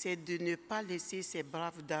 c'est de ne pas laisser ces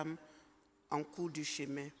braves dames en cours du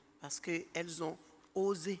chemin, parce qu'elles ont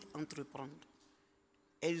osé entreprendre.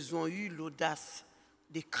 Elles ont eu l'audace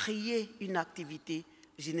de créer une activité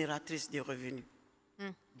génératrice de revenus.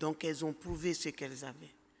 Donc, elles ont prouvé ce qu'elles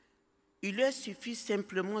avaient. Il leur suffit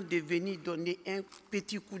simplement de venir donner un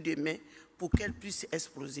petit coup de main pour qu'elles puissent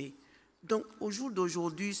exploser. Donc, au jour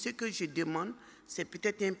d'aujourd'hui, ce que je demande, c'est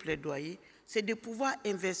peut-être un plaidoyer, c'est de pouvoir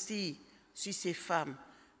investir sur ces femmes,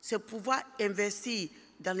 c'est pouvoir investir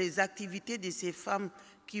dans les activités de ces femmes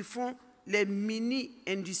qui font les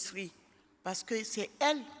mini-industries, parce que c'est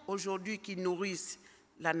elles, aujourd'hui, qui nourrissent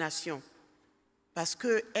la nation, parce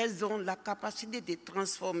qu'elles ont la capacité de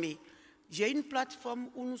transformer. J'ai une plateforme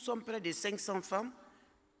où nous sommes près de 500 femmes.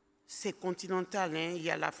 C'est continental, hein? Il y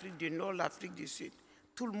a l'Afrique du Nord, l'Afrique du Sud.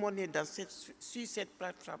 Tout le monde est sur cette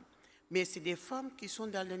plateforme. Mais c'est des femmes qui sont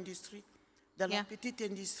dans l'industrie, dans la petite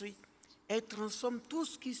industrie. Elles transforment tout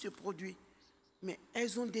ce qui se produit. Mais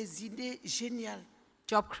elles ont des idées géniales.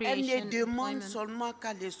 Job creation, elles ne demandent seulement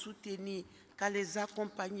qu'à les soutenir, qu'à les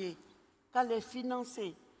accompagner, qu'à les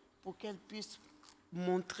financer pour qu'elles puissent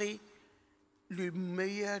montrer le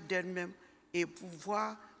meilleur d'elles-mêmes et pour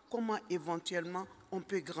voir comment éventuellement on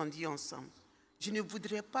peut grandir ensemble. Je ne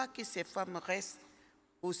voudrais pas que ces femmes restent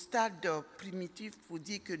au stade primitif pour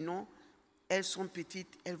dire que non, elles sont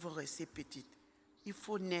petites, elles vont rester petites. Il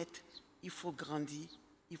faut naître, il faut grandir,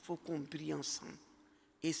 il faut qu'on brille ensemble.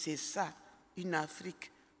 Et c'est ça, une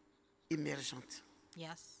Afrique émergente.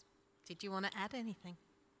 Yes. Did you want to add anything?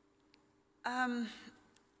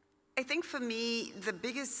 I think for me, the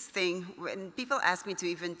biggest thing, when people ask me to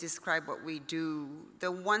even describe what we do,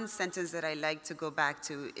 the one sentence that I like to go back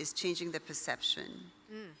to is changing the perception.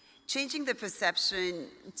 Changing the perception,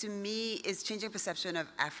 to me, is changing perception of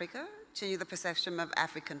Africa, changing the perception of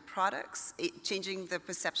African products, changing the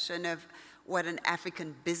perception of what an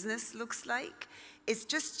African business looks like. It's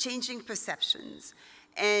just changing perceptions.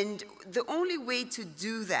 And the only way to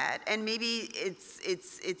do that, and maybe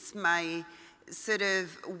it's my sort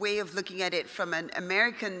of way of looking at it from an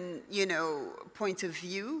American, point of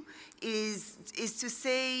view, is to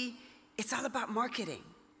say it's all about marketing.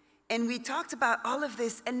 And we talked about all of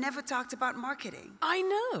this and never talked about marketing. I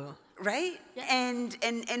know. Right? Yeah.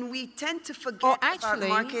 And we tend to forget about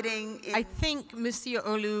marketing. I think Monsieur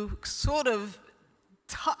Olu sort of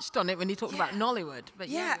touched on it when he talked about Nollywood. But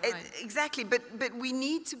right. Exactly. But we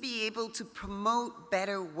need to be able to promote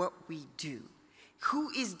better what we do. who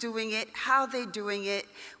is doing it, how they're doing it,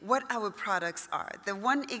 what our products are. The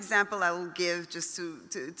one example I will give just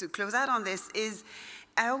to close out on this is,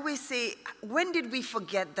 I always say, when did we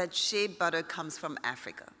forget that shea butter comes from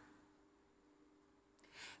Africa?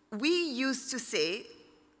 We used to say,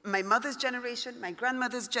 my mother's generation, my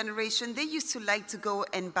grandmother's generation, they used to like to go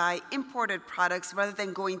and buy imported products rather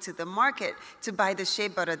than going to the market to buy the shea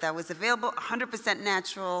butter that was available, 100%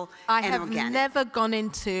 natural and organic. I have never gone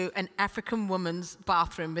into an African woman's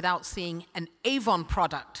bathroom without seeing an Avon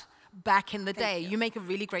product back in the day. You make a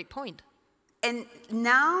really great point. And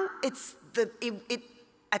now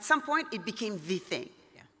at some point, it became the thing.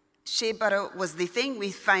 Shea butter was the thing. We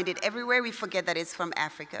find it everywhere. We forget that it's from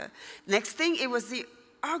Africa. Next thing, it was the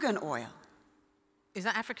argan oil. Is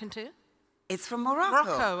that African too? It's from Morocco.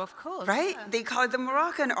 Morocco, of course. Right? Yeah. They call it the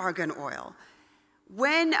Moroccan argan oil.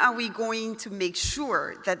 When are we going to make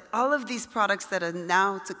sure that all of these products that are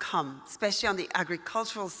now to come, especially on the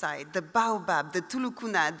agricultural side, the baobab, the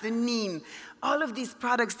tulukuna, the neem, all of these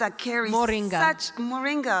products that carry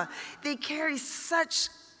moringa, they carry such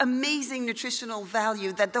amazing nutritional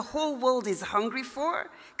value that the whole world is hungry for,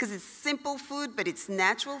 because it's simple food, but it's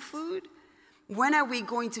natural food. When are we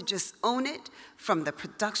going to just own it from the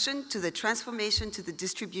production to the transformation to the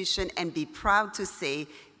distribution and be proud to say,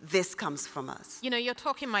 this comes from us? You know, you're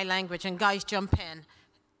talking my language, and guys jump in.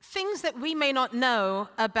 Things that we may not know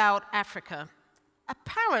about Africa.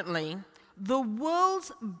 Apparently, the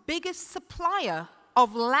world's biggest supplier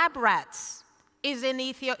of lab rats is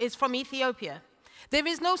from Ethiopia. There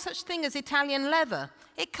is no such thing as Italian leather.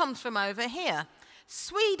 It comes from over here.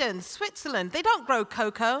 Sweden, Switzerland, they don't grow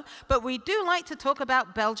cocoa, but we do like to talk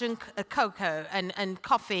about Belgian cocoa and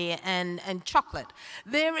coffee and chocolate.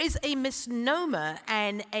 There is a misnomer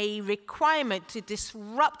and a requirement to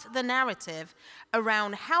disrupt the narrative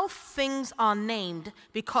around how things are named,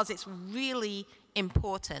 because it's really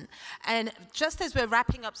important. And just as we're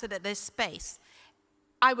wrapping up so that there's space,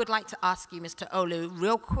 I would like to ask you, Mr. Olu,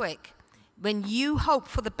 real quick, when you hope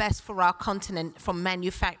for the best for our continent from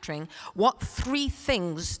manufacturing, what 3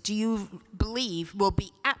 things do you believe will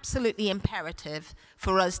be absolutely imperative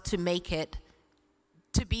for us to make it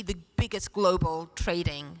to be the biggest global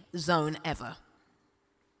trading zone ever?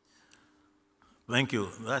 Thank you.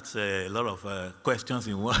 That's a lot of questions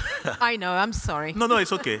in one. I know, I'm sorry. No,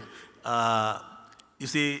 it's okay. You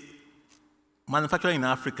see, manufacturing in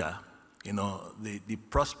Africa, you know, the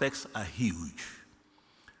prospects are huge.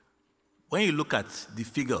 When you look at the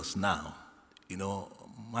figures now, you know,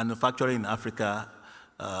 manufacturing in Africa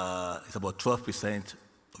is about 12%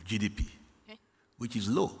 of GDP, okay, which is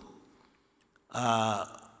low.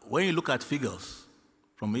 When you look at figures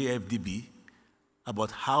from AFDB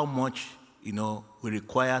about how much, you know, we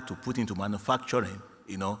require to put into manufacturing,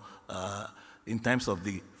 you know, in terms of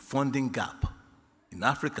the funding gap in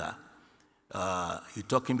Africa, you're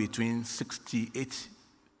talking between 68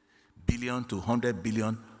 billion to 100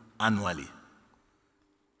 billion annually.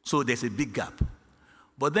 So there's a big gap.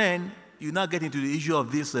 But then you now get into the issue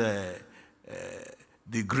of this, the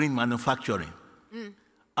green manufacturing.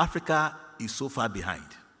 Africa is so far behind.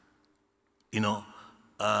 You know,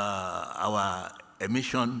 our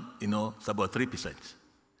emission, you know, is about 3%.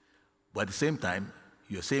 But at the same time,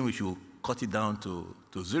 you're saying we should cut it down to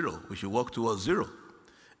 0. We should work towards 0.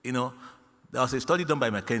 You know, there was a study done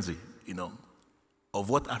by McKinsey, you know, of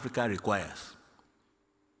what Africa requires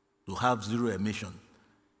to have 0 emission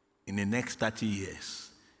in the next 30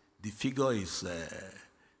 years. The figure is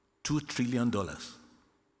 $2 trillion.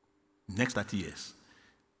 Next 30 years.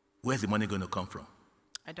 Where's the money going to come from?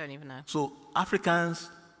 I don't even know. So Africans,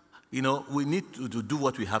 you know, we need to do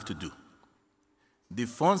what we have to do. The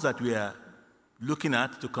funds that we are looking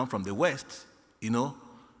at to come from the West, you know,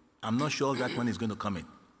 I'm not sure that money is going to come in.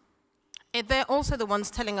 They're also the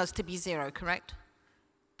ones telling us to be 0, correct?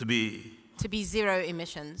 To be 0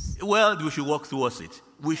 emissions. Well, we should work towards it.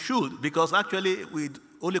 We should, because actually we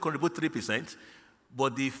only contribute 3%,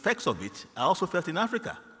 but the effects of it are also felt in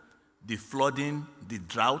Africa. The flooding, the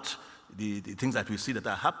drought, the things that we see that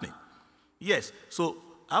are happening. Yes, so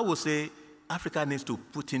I would say Africa needs to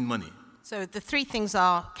put in money. So the 3 things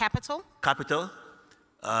are capital? Capital,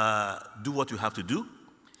 do what you have to do.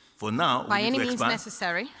 For now, by we need any to means expand.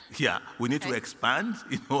 Necessary. Yeah, we need to expand,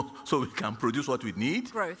 you know, so we can produce what we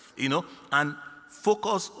need. Growth. You know, and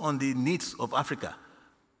focus on the needs of Africa.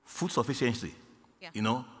 Food sufficiency. Yeah. You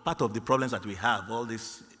know, part of the problems that we have, all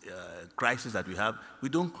this crisis that we have, we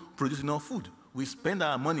don't produce enough food. We spend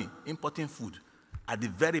our money importing food. At the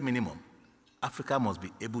very minimum, Africa must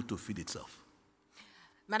be able to feed itself.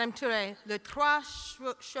 Madame Touré, les 3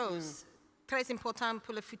 choses très importantes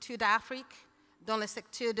pour le futur d'Afrique, dans le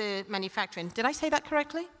secteur de manufacturing. Did I say that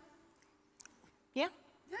correctly? Yeah?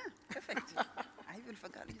 Yeah, perfect. I even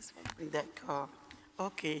forgot this one. D'accord.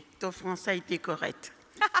 OK. Ton français a été correct.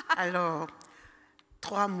 Alors,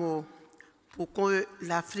 3 mots pour que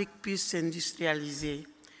l'Afrique puisse s'industrialiser.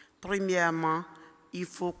 Premièrement, il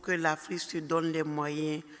faut que l'Afrique se donne les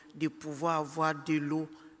moyens de pouvoir avoir de l'eau,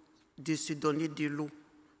 de se donner de l'eau.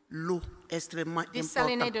 L'eau, extrêmement importante.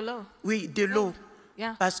 Désaliner de l'eau. Oui, de l'eau.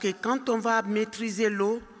 Yeah. Parce que quand on va maîtriser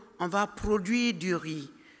l'eau, on va produire du riz.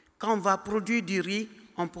 Quand on va produire du riz,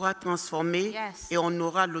 on pourra transformer et on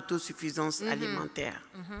aura l'autosuffisance alimentaire.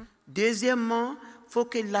 Deuxièmement, il faut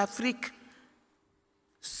que l'Afrique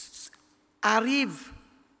arrive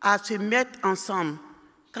à se mettre ensemble.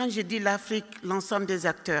 Quand je dis l'Afrique, l'ensemble des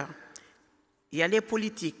acteurs, il y a les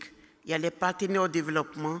politiques, il y a les partenaires au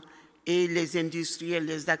développement et les industriels,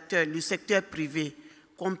 les acteurs, le secteur privé,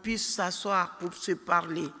 qu'on puisse s'asseoir pour se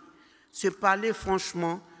parler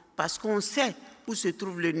franchement, parce qu'on sait où se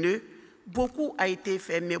trouve le nœud. Beaucoup a été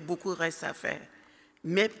fait, mais beaucoup reste à faire.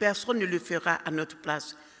 Mais personne ne le fera à notre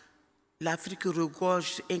place. L'Afrique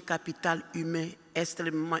regorge un capital humain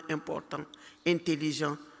extrêmement important,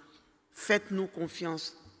 intelligent. Faites-nous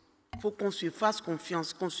confiance. Il faut qu'on se fasse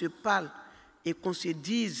confiance, qu'on se parle et qu'on se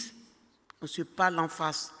dise, on se parle en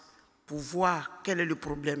face pour voir quel est le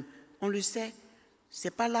problème. On le sait, ce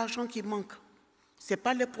n'est pas l'argent qui manque, ce n'est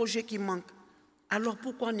pas les projets qui manquent. Alors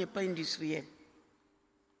pourquoi on n'est pas industriel?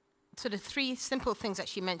 So the 3 simple things that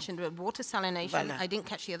she mentioned were water salination. Voilà. I didn't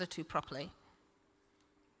catch the other 2 properly.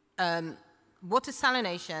 Water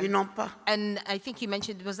salination. Ils n'ont pas. And I think you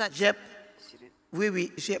mentioned, was that...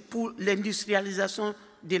 Oui, pour l'industrialisation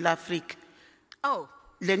de l'Afrique. Oh.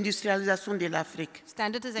 L'industrialisation de l'Afrique.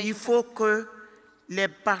 Standardization. Il faut que les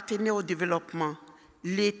partenaires au développement,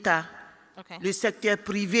 l'État, le secteur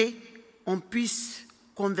privé, on puisse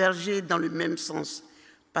converger dans le même sens.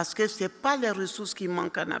 Parce que ce n'est pas les ressources qui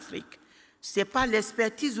manquent en Afrique. Ce n'est pas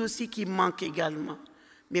l'expertise aussi qui manque également.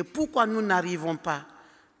 Mais pourquoi nous n'arrivons pas?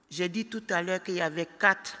 J'ai dit tout à l'heure qu'il y avait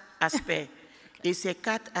 4 aspects. Et ces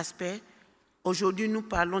 4 aspects, aujourd'hui nous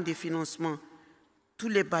parlons des financements. Tous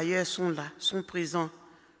les bailleurs sont là, sont présents.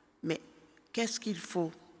 Mais qu'est-ce qu'il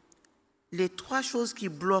faut? Les 3 choses qui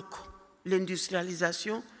bloquent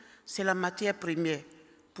l'industrialisation, c'est la matière première.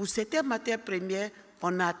 Pour cette matière première,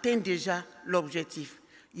 on a atteint déjà l'objectif.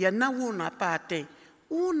 Il y en a où on n'a pas atteint.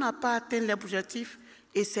 Où on n'a pas atteint l'objectif,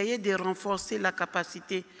 essayez de renforcer la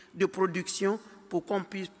capacité de production pour qu'on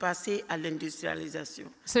puisse passer à l'industrialisation.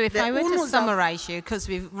 So if I were to summarize you, because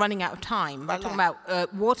we're running out of time, we're talking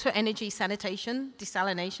about water, energy, sanitation,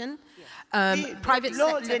 desalination, private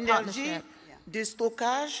sector partnership. De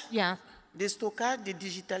stockage, de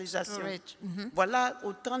digitalisation. Voilà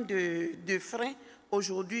autant de freins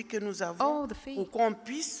aujourd'hui que nous avons pour qu'on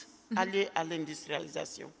puisse aller à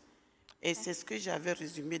l'industrialisation. Et c'est ce que j'avais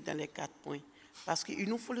résumé dans les 4 points. Parce qu'il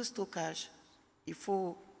nous faut le stockage, il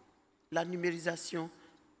faut la numérisation,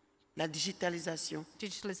 la digitalisation.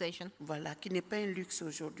 Voilà, qui n'est pas un luxe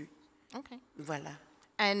aujourd'hui. Okay. Voilà.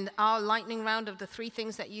 And our lightning round of the 3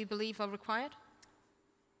 things that you believe are required?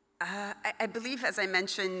 I believe, as I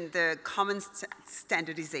mentioned, the common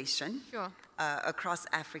standardization across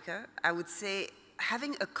Africa. I would say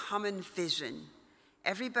having a common vision.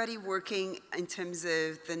 Everybody working in terms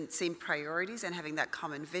of the same priorities and having that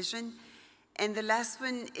common vision. And the last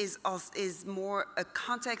one is more a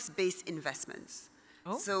context-based investments.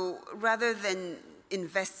 Oh. So rather than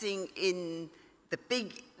investing in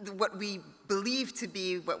what we believe to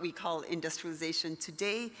be what we call industrialization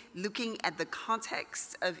today, looking at the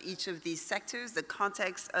context of each of these sectors, the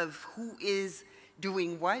context of who is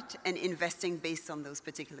doing what, and investing based on those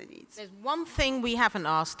particular needs. There's one thing we haven't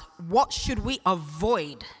asked. What should we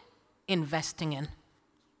avoid investing in?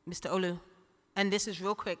 Mr. Olu. And this is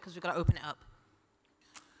real quick because we've got to open it up.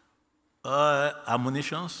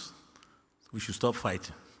 Ammunitions, we should stop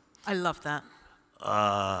fighting. I love that.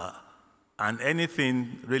 And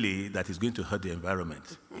anything really that is going to hurt the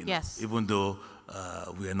environment. Yes. Even though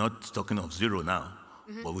we are not talking of zero now,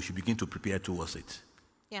 but we should begin to prepare towards it.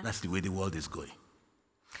 Yeah. That's the way the world is going.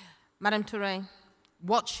 Madame Touré,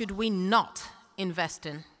 what should we not invest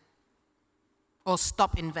in or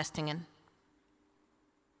stop investing in?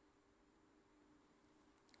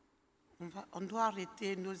 On doit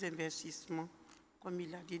arrêter nos investissements, comme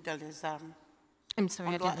il a dit, dans les armes. I'm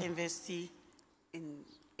sorry, on doit investir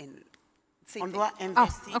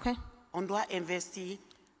on doit investir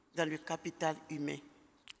dans le capital humain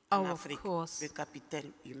en Afrique. Of course. Le capital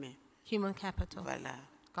humain. Human capital. Voilà.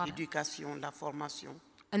 L'éducation, la formation.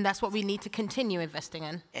 And that's what we need to continue investing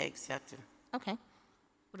in? Exactly. Okay.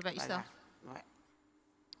 What about yourself? Voilà. Ouais.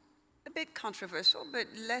 a bit controversial, but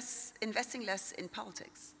investing less in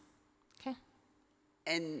politics. Okay.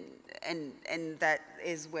 And that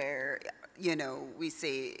is where, you know, we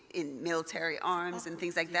say in military arms and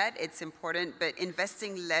things like that, it's important, but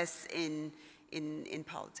investing less in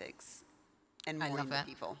politics and more in the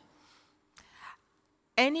people.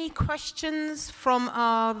 Any questions from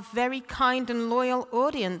our very kind and loyal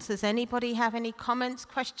audience? Does anybody have any comments,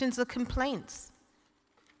 questions, or complaints?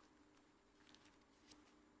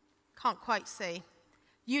 Can't quite see.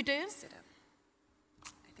 You do? Stood up.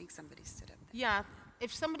 I think somebody stood up. Yeah.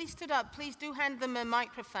 If somebody stood up, please do hand them a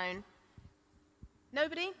microphone.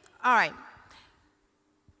 Nobody? All right.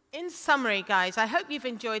 In summary, guys, I hope you've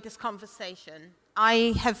enjoyed this conversation.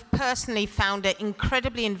 I have personally found it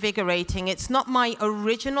incredibly invigorating. It's not my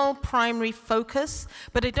original primary focus,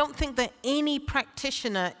 but I don't think that any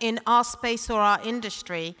practitioner in our space or our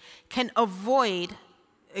industry can avoid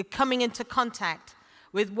coming into contact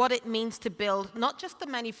with what it means to build not just the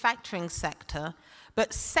manufacturing sector,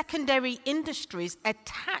 but secondary industries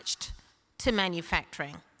attached to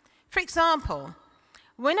manufacturing. For example,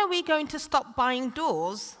 when are we going to stop buying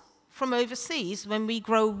doors from overseas when we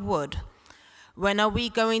grow wood? When are we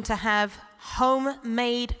going to have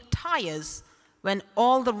homemade tires when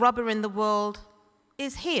all the rubber in the world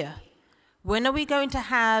is here? When are we going to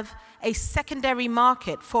have a secondary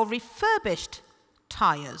market for refurbished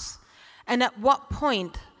tires? And at what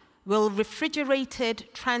point will refrigerated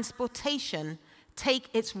transportation take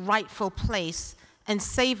its rightful place and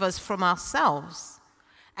save us from ourselves?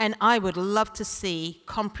 And I would love to see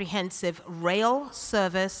comprehensive rail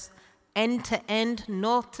service, end-to-end,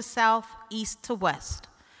 north to south, east to west.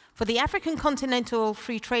 For the African Continental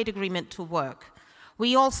Free Trade Agreement to work,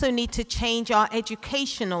 we also need to change our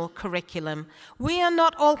educational curriculum. We are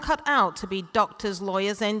not all cut out to be doctors,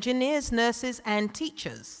 lawyers, engineers, nurses, and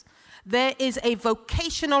teachers. There is a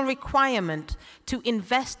vocational requirement to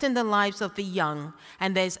invest in the lives of the young,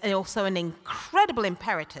 and there's also an incredible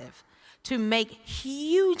imperative to make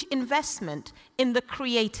huge investment in the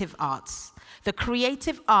creative arts. The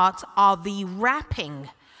creative arts are the wrapping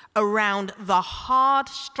around the hard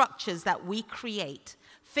structures that we create.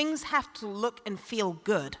 Things have to look and feel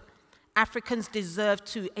good. Africans deserve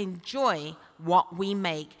to enjoy what we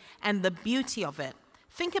make and the beauty of it.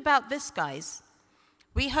 Think about this, guys.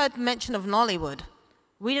 We heard mention of Nollywood.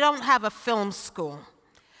 We don't have a film school.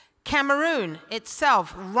 Cameroon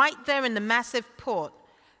itself, right there in the massive port,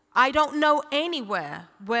 I don't know anywhere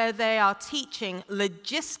where they are teaching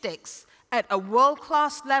logistics at a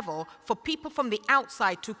world-class level for people from the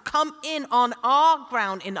outside to come in on our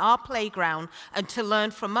ground, in our playground, and to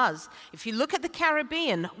learn from us. If you look at the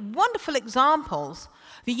Caribbean, wonderful examples.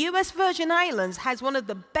 The US Virgin Islands has one of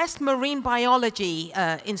the best marine biology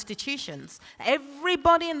institutions.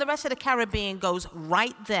 Everybody in the rest of the Caribbean goes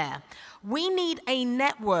right there. We need a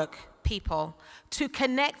network, people, to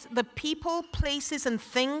connect the people, places, and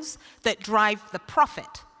things that drive the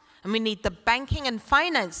profit. And we need the banking and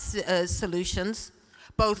finance solutions,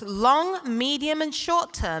 both long, medium, and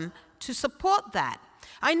short term, to support that.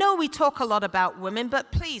 I know we talk a lot about women,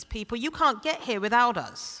 but please, people, you can't get here without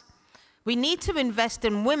us. We need to invest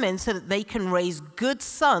in women so that they can raise good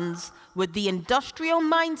sons with the industrial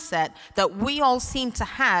mindset that we all seem to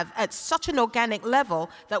have at such an organic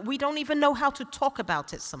level that we don't even know how to talk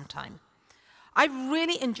about it sometimes. I've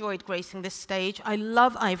really enjoyed gracing this stage. I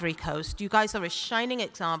love Ivory Coast. You guys are a shining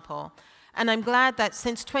example. And I'm glad that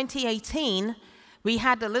since 2018, we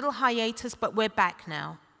had a little hiatus, but we're back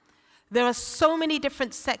now. There are so many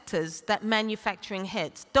different sectors that manufacturing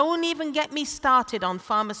hits. Don't even get me started on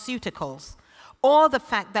pharmaceuticals, or the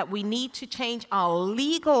fact that we need to change our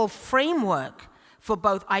legal framework for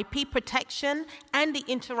both IP protection and the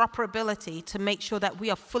interoperability to make sure that we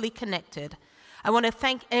are fully connected. I want to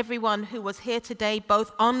thank everyone who was here today,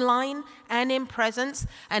 both online and in presence,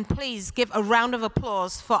 and please give a round of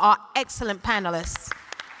applause for our excellent panelists.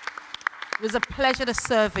 It was a pleasure to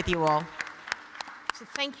serve with you all. So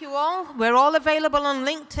thank you all. We're all available on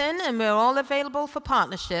LinkedIn, and we're all available for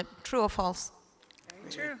partnership. True or false?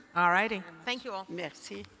 True. All righty. Thank you all.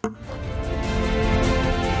 Merci.